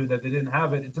went to that they didn't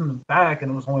have it. It's in the back, and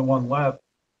there was only one left.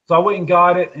 So I went and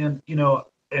got it, and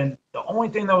and the only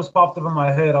thing that was popped up in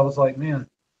my head, I was like, man,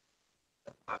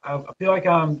 I feel like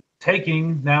I'm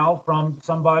taking now from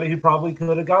somebody who probably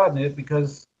could have gotten it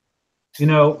because, it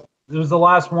was the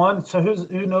last one. So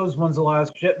who knows when's the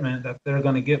last shipment that they're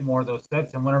going to get more of those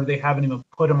sets, and whenever they haven't even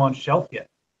put them on shelf yet.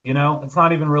 It's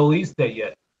not even released date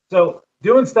yet. So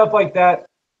doing stuff like that,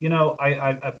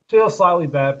 I feel slightly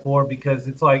bad for because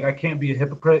it's like I can't be a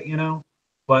hypocrite,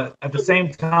 but at the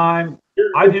same time,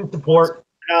 I do support.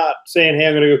 Not saying, hey,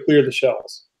 I'm going to go clear the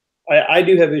shelves. I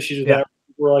do have issues with that.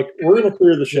 We're like, we're going to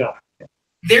clear the shelf. Yeah.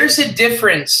 There's a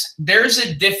difference. There's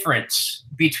a difference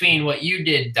between what you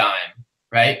did, Dime,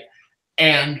 right?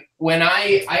 And when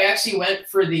I actually went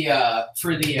for the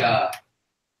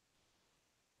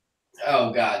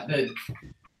oh god,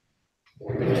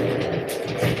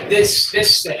 this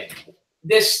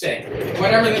thing,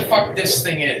 whatever the fuck this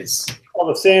thing is. Oh,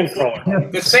 the sand crawler.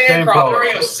 The sand crawler. There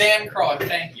we go, sand crawler.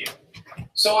 Thank you.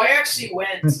 So I actually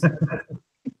went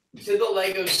to the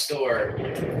Lego store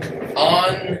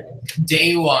on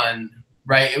day one,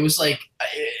 right? It was like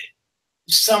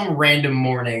some random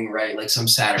morning, right? Like some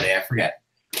Saturday, I forget.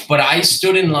 But I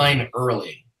stood in line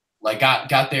early. Like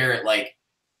got there at like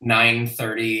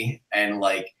 9:30, and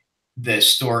like the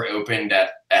store opened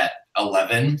at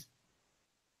 11.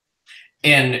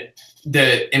 And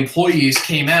the employees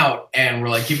came out and were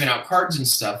like giving out cards and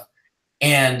stuff.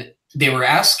 And they were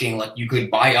asking like you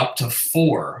could buy up to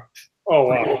 4. Oh,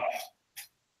 wow.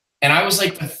 And I was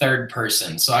like the third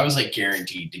person, so I was like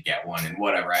guaranteed to get one and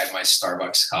whatever. I had my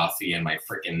Starbucks coffee and my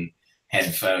freaking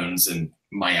headphones and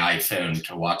my iPhone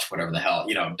to watch whatever the hell,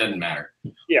 it doesn't matter.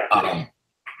 Yeah.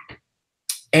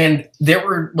 And there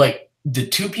were like the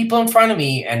 2 people in front of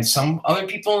me and some other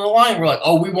people in the line were like,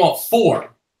 oh, we want 4.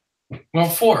 We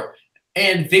want 4.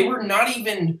 And they were not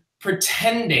even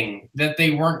pretending that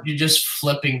they weren't just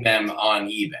flipping them on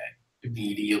eBay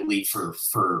immediately for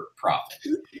profit.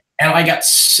 And I got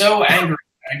so angry,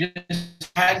 I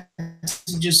just had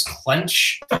to just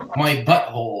clench my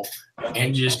butthole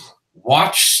and just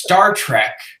watch Star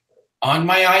Trek on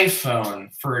my iPhone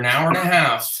for an hour and a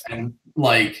half and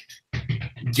like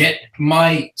get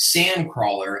my sand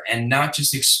crawler and not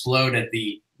just explode at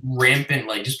the rampant,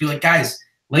 like just be like, guys,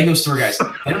 Lego store guys,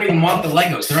 they don't even want the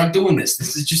Legos. They're not doing this.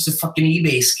 This is just a fucking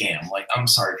eBay scam. Like, I'm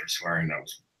sorry for swearing.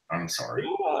 I'm sorry.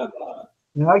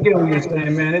 Yeah, I get what you're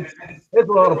saying, man. It's a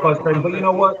little frustrating, but you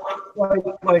know what? Like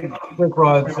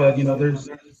Brickrod said, there's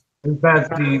bad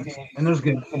Steves and there's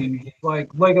good Steves. Like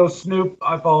Lego Snoop,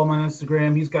 I follow him on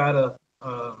Instagram. He's got a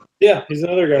he's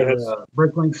another guy that's a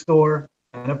Bricklink store.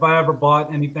 And if I ever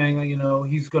bought anything,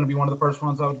 he's going to be one of the first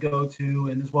ones I would go to,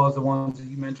 and as well as the ones that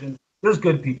you mentioned. There's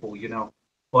good people,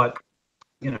 but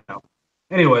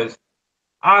anyways,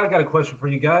 I got a question for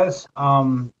you guys.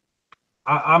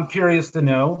 I'm curious to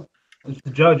know, as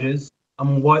the judges,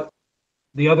 what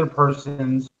the other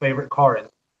person's favorite car is.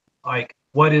 Like,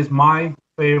 what is my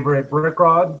favorite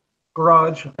Brickrod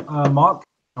garage mock,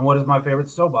 and what is my favorite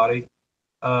Stowbody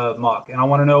mock? And I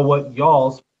want to know what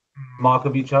y'all's favorite mock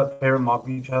of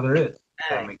each other is. If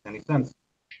that makes any sense.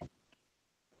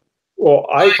 Well,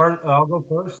 I'll go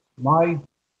first. My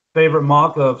favorite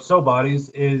mock of So Bodies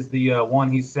is the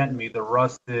one he sent me, the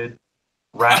rusted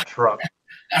rat truck.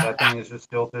 That thing is just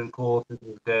still too cool to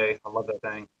this day. I love that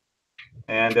thing.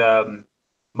 And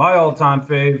my all-time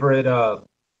favorite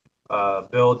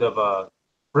build of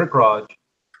Brickrod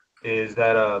is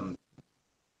that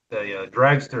the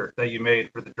dragster that you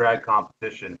made for the drag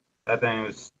competition. That thing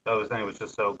was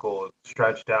just so cool. It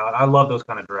stretched out. I love those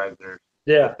kind of dragsters.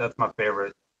 yeah, That's my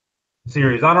favorite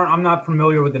series. I'm not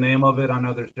familiar with the name of it. I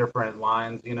know there's different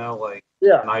lines, like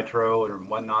yeah. Nitro and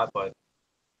whatnot, but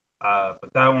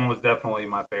that one was definitely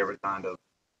my favorite kind of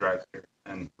dragster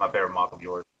and my favorite mock of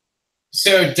yours.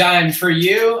 So, Dime, for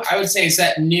you, I would say is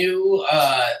that new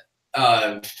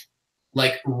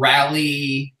like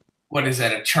rally, what is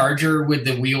that, a Charger with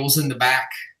the wheels in the back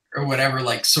or whatever,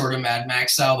 like sort of Mad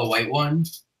Max style, the white one?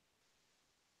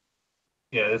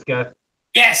 Yeah, this guy.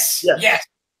 Yes.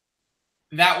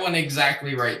 That one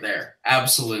exactly right there.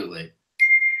 Absolutely.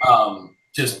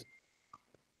 Just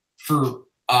for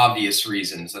obvious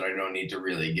reasons that I don't need to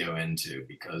really go into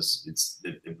because it's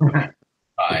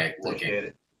by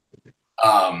looking.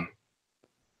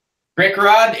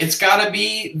 Brickrod, it's got to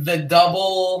be the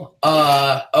double.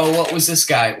 What was this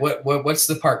guy? What's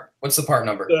the part? What's the part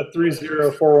number? The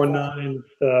 30419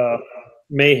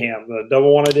 Mayhem, the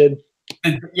double one I did.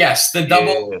 Yes, the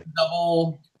double,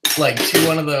 like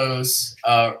one of those,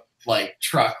 like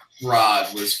truck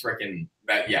rod was freaking.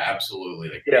 Yeah, absolutely.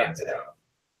 Like, yeah.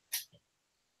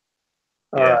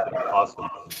 All right. Awesome.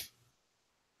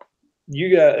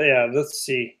 You got, let's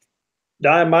see.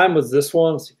 Mine was this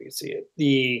one. Let's see if you can see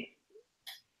it.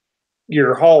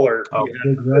 Your hauler. Oh,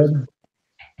 red.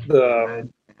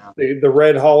 The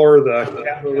red hauler, the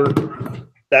cat motor.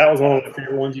 That was one of the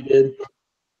favorite ones you did.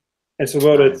 And so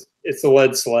it's the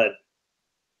lead sled.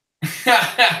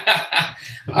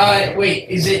 Wait,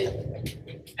 is it?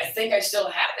 I think I still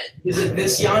have it. Is it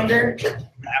this yonder?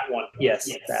 That one. Yes.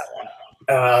 That one.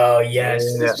 Oh, yes.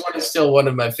 This one is still one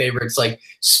of my favorites. Like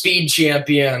Speed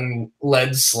Champion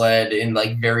lead sled in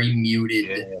like very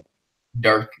muted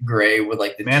dark gray with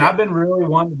like the. Man, I've been really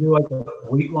wanting to do like a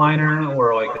wheat liner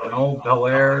or like an old Bel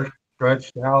Air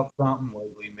stretched out something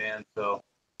lately, man. So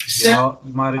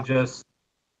you might have just.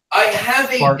 I have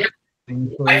a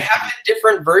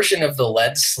different version of the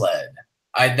lead sled.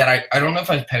 I don't know if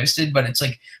I've posted, but it's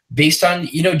like based on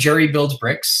Jerry builds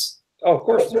bricks. Oh, of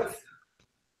course.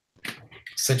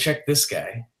 So check this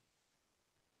guy.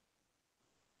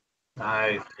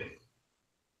 Nice.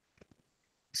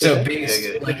 So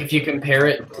like if you compare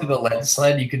it to the lead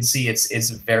sled, you can see it's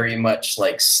very much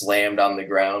like slammed on the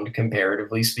ground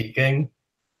comparatively speaking.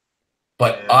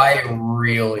 But I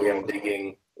really am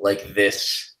digging like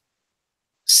this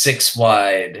 6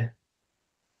 wide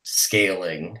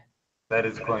scaling. That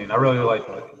is clean. I really like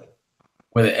that.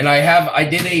 With it. And I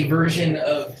did a version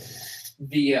of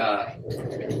the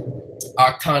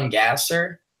Octon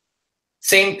Gasser.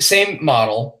 Same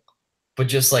model, but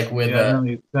just like with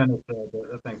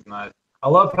that thing's nice. I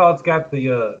love how it's got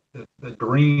the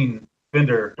green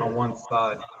fender on one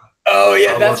side. Oh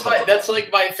yeah, that's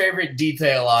like my favorite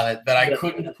detail on it that I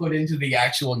couldn't put into the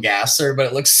actual gasser, but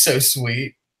it looks so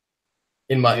sweet.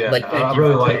 I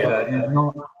really like that.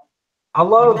 I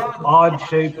love odd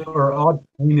shaped or odd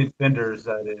painted fenders.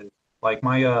 That is like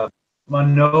my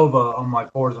Nova on my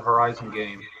Forza Horizon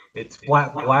game. It's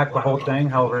flat black the whole thing.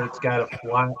 However, it's got a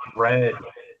flat red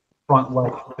front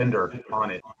left fender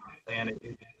on it, and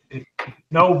it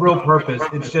no real purpose.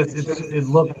 It's just it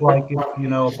looks like it's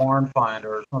a barn find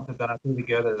or something that I threw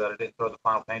together that I didn't throw the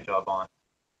final paint job on.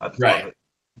 I just love it.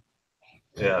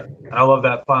 Yeah, and I love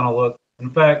that final look. In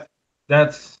fact,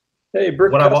 that's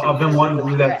what I've been wanting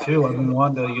to do that too. I've been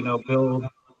wanting to build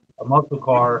a muscle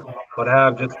car, but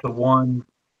have just the one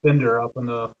fender up in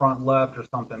the front left or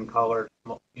something colored,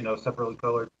 separately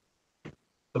colored.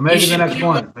 So maybe the next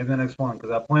one,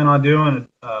 because I plan on doing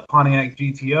a Pontiac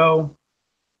GTO.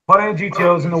 Pontiac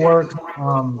GTO's in the works.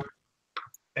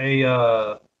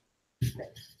 A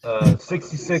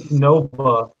 66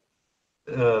 Nova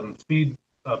Speed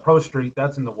Pro Street,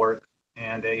 that's in the works,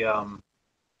 and a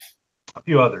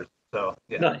few others. So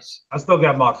yeah, nice. I still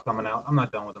got mocks coming out. I'm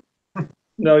not done with them.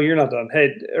 No, you're not done.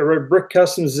 Hey, Brick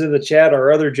Customs is in the chat.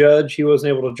 Our other judge, he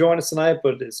wasn't able to join us tonight,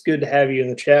 but it's good to have you in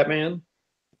the chat, man.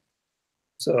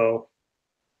 So,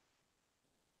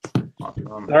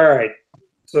 Awesome. All right.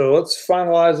 So let's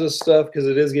finalize this stuff because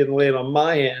it is getting late on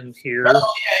my end here.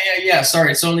 Oh, yeah.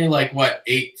 Sorry, it's only like,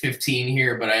 8:15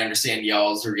 here, but I understand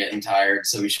y'alls are getting tired,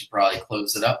 so we should probably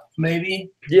close it up,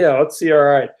 maybe? Yeah, let's see. All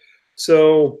right.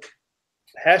 So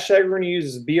hashtag we're going to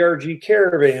use is BRG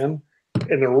Caravan,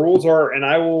 and the rules are, and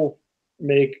I will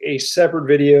make a separate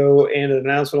video and an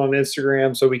announcement on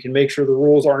Instagram so we can make sure the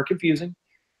rules aren't confusing.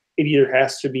 It either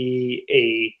has to be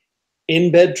a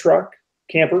in-bed truck,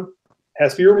 camper,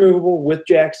 has to be removable with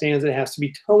jack stands, and it has to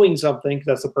be towing something, because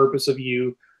that's the purpose of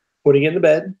you putting it in the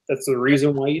bed. That's the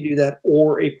reason why you do that,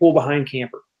 or a pull-behind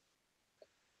camper.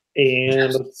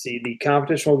 And let's see, the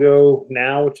competition will go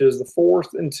now, which is the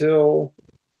 4th, until,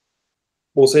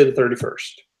 we'll say the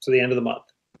 31st, so the end of the month,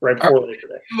 right before Labor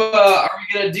Day. Are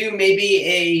we gonna do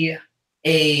maybe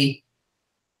a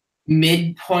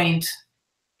midpoint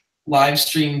live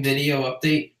stream video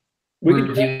update? We can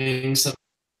do that. Reviewing some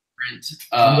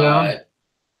different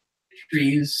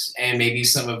trees and maybe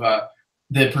some of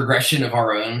the progression of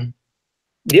our own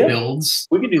builds.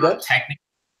 We can do that. Technically,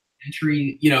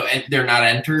 entry, and they're not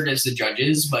entered as the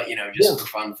judges, but just for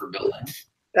fun for building.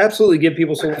 Absolutely, give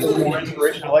people some more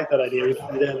inspiration. I like that idea. We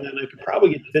can do that, and then I could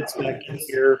probably get Fitz back in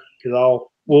here because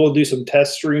we'll do some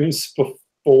test streams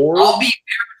before. I'll be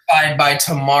verified by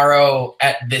tomorrow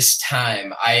at this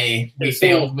time. We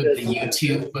failed with the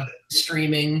YouTube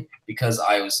streaming because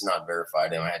I was not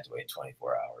verified and I had to wait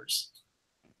 24 hours.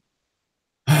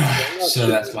 So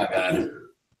that's my bad.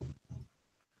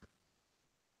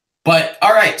 But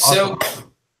all right, so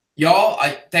y'all,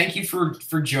 I thank you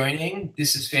for joining.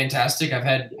 This is fantastic. I've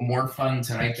had more fun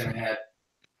tonight than I had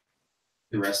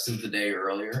the rest of the day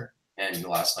earlier and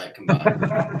last night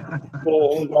combined.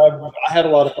 Well, I had a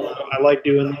lot of fun. I like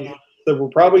doing these. So we're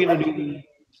probably going to do these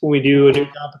when we do a new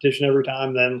competition every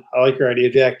time. Then I like your idea,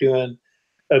 Jack, doing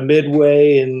a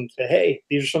midway and say, hey,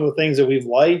 these are some of the things that we've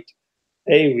liked.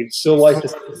 Hey, we'd still like to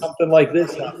see something like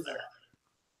this out there.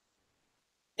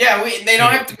 Yeah, they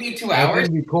don't have to be 2 hours.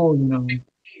 That'd be cool, Minutes,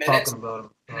 talking about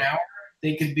them. An hour.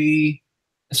 They could be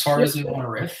as far as we want to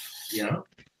riff, Yeah.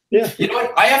 You know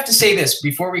what? I have to say this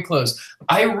before we close.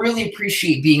 I really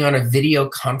appreciate being on a video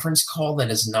conference call that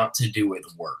is not to do with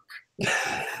work.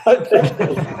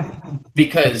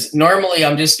 Because normally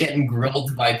I'm just getting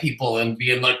grilled by people and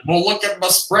being like, well, look at my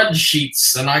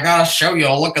spreadsheets and I gotta show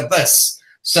you, look at this.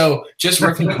 So just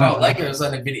riffing about Legos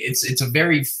on a video, it's a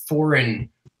very foreign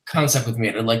concept with me,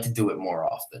 and I'd like to do it more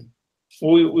often.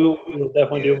 We'll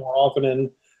definitely do it more often, and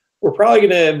we're probably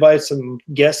going to invite some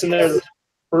guests in there. The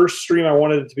first stream, I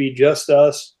wanted it to be just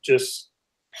us, just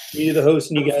me, the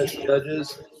host, and you guys, the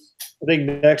judges. I think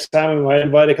next time we might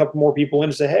invite a couple more people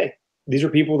in to say, hey, these are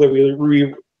people that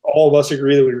we all of us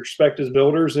agree that we respect as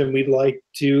builders, and we'd like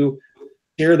to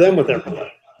share them with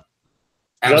everybody.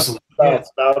 Absolutely.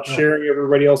 It's about sharing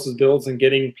everybody else's builds and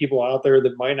getting people out there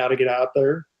that might not get out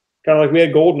there. Kind of like we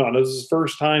had Golden on. This is his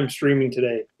first time streaming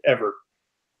today ever,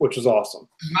 which is awesome.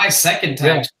 My second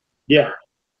time. Yeah.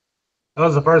 That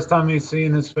was the first time he's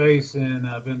seen his face, and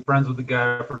I've been friends with the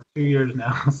guy for 2 years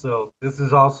now. So this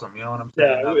is awesome. You know what I'm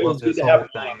saying? Yeah, it was good to have him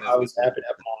on. I was happy to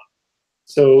have him on.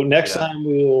 So next time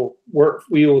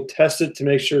we will test it to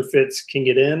make sure Fitz can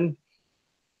get in,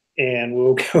 and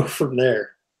we'll go from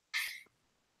there.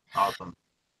 Awesome.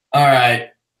 All right.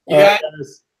 All right,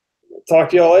 guys. Talk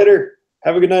to y'all later.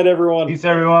 Have a good night, everyone. Peace,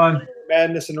 everyone.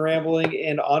 Madness and rambling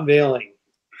and unveiling.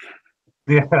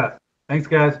 Yeah. Thanks,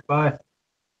 guys. Bye.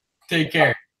 Take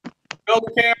care. Build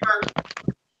a camper.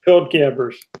 Build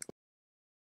campers.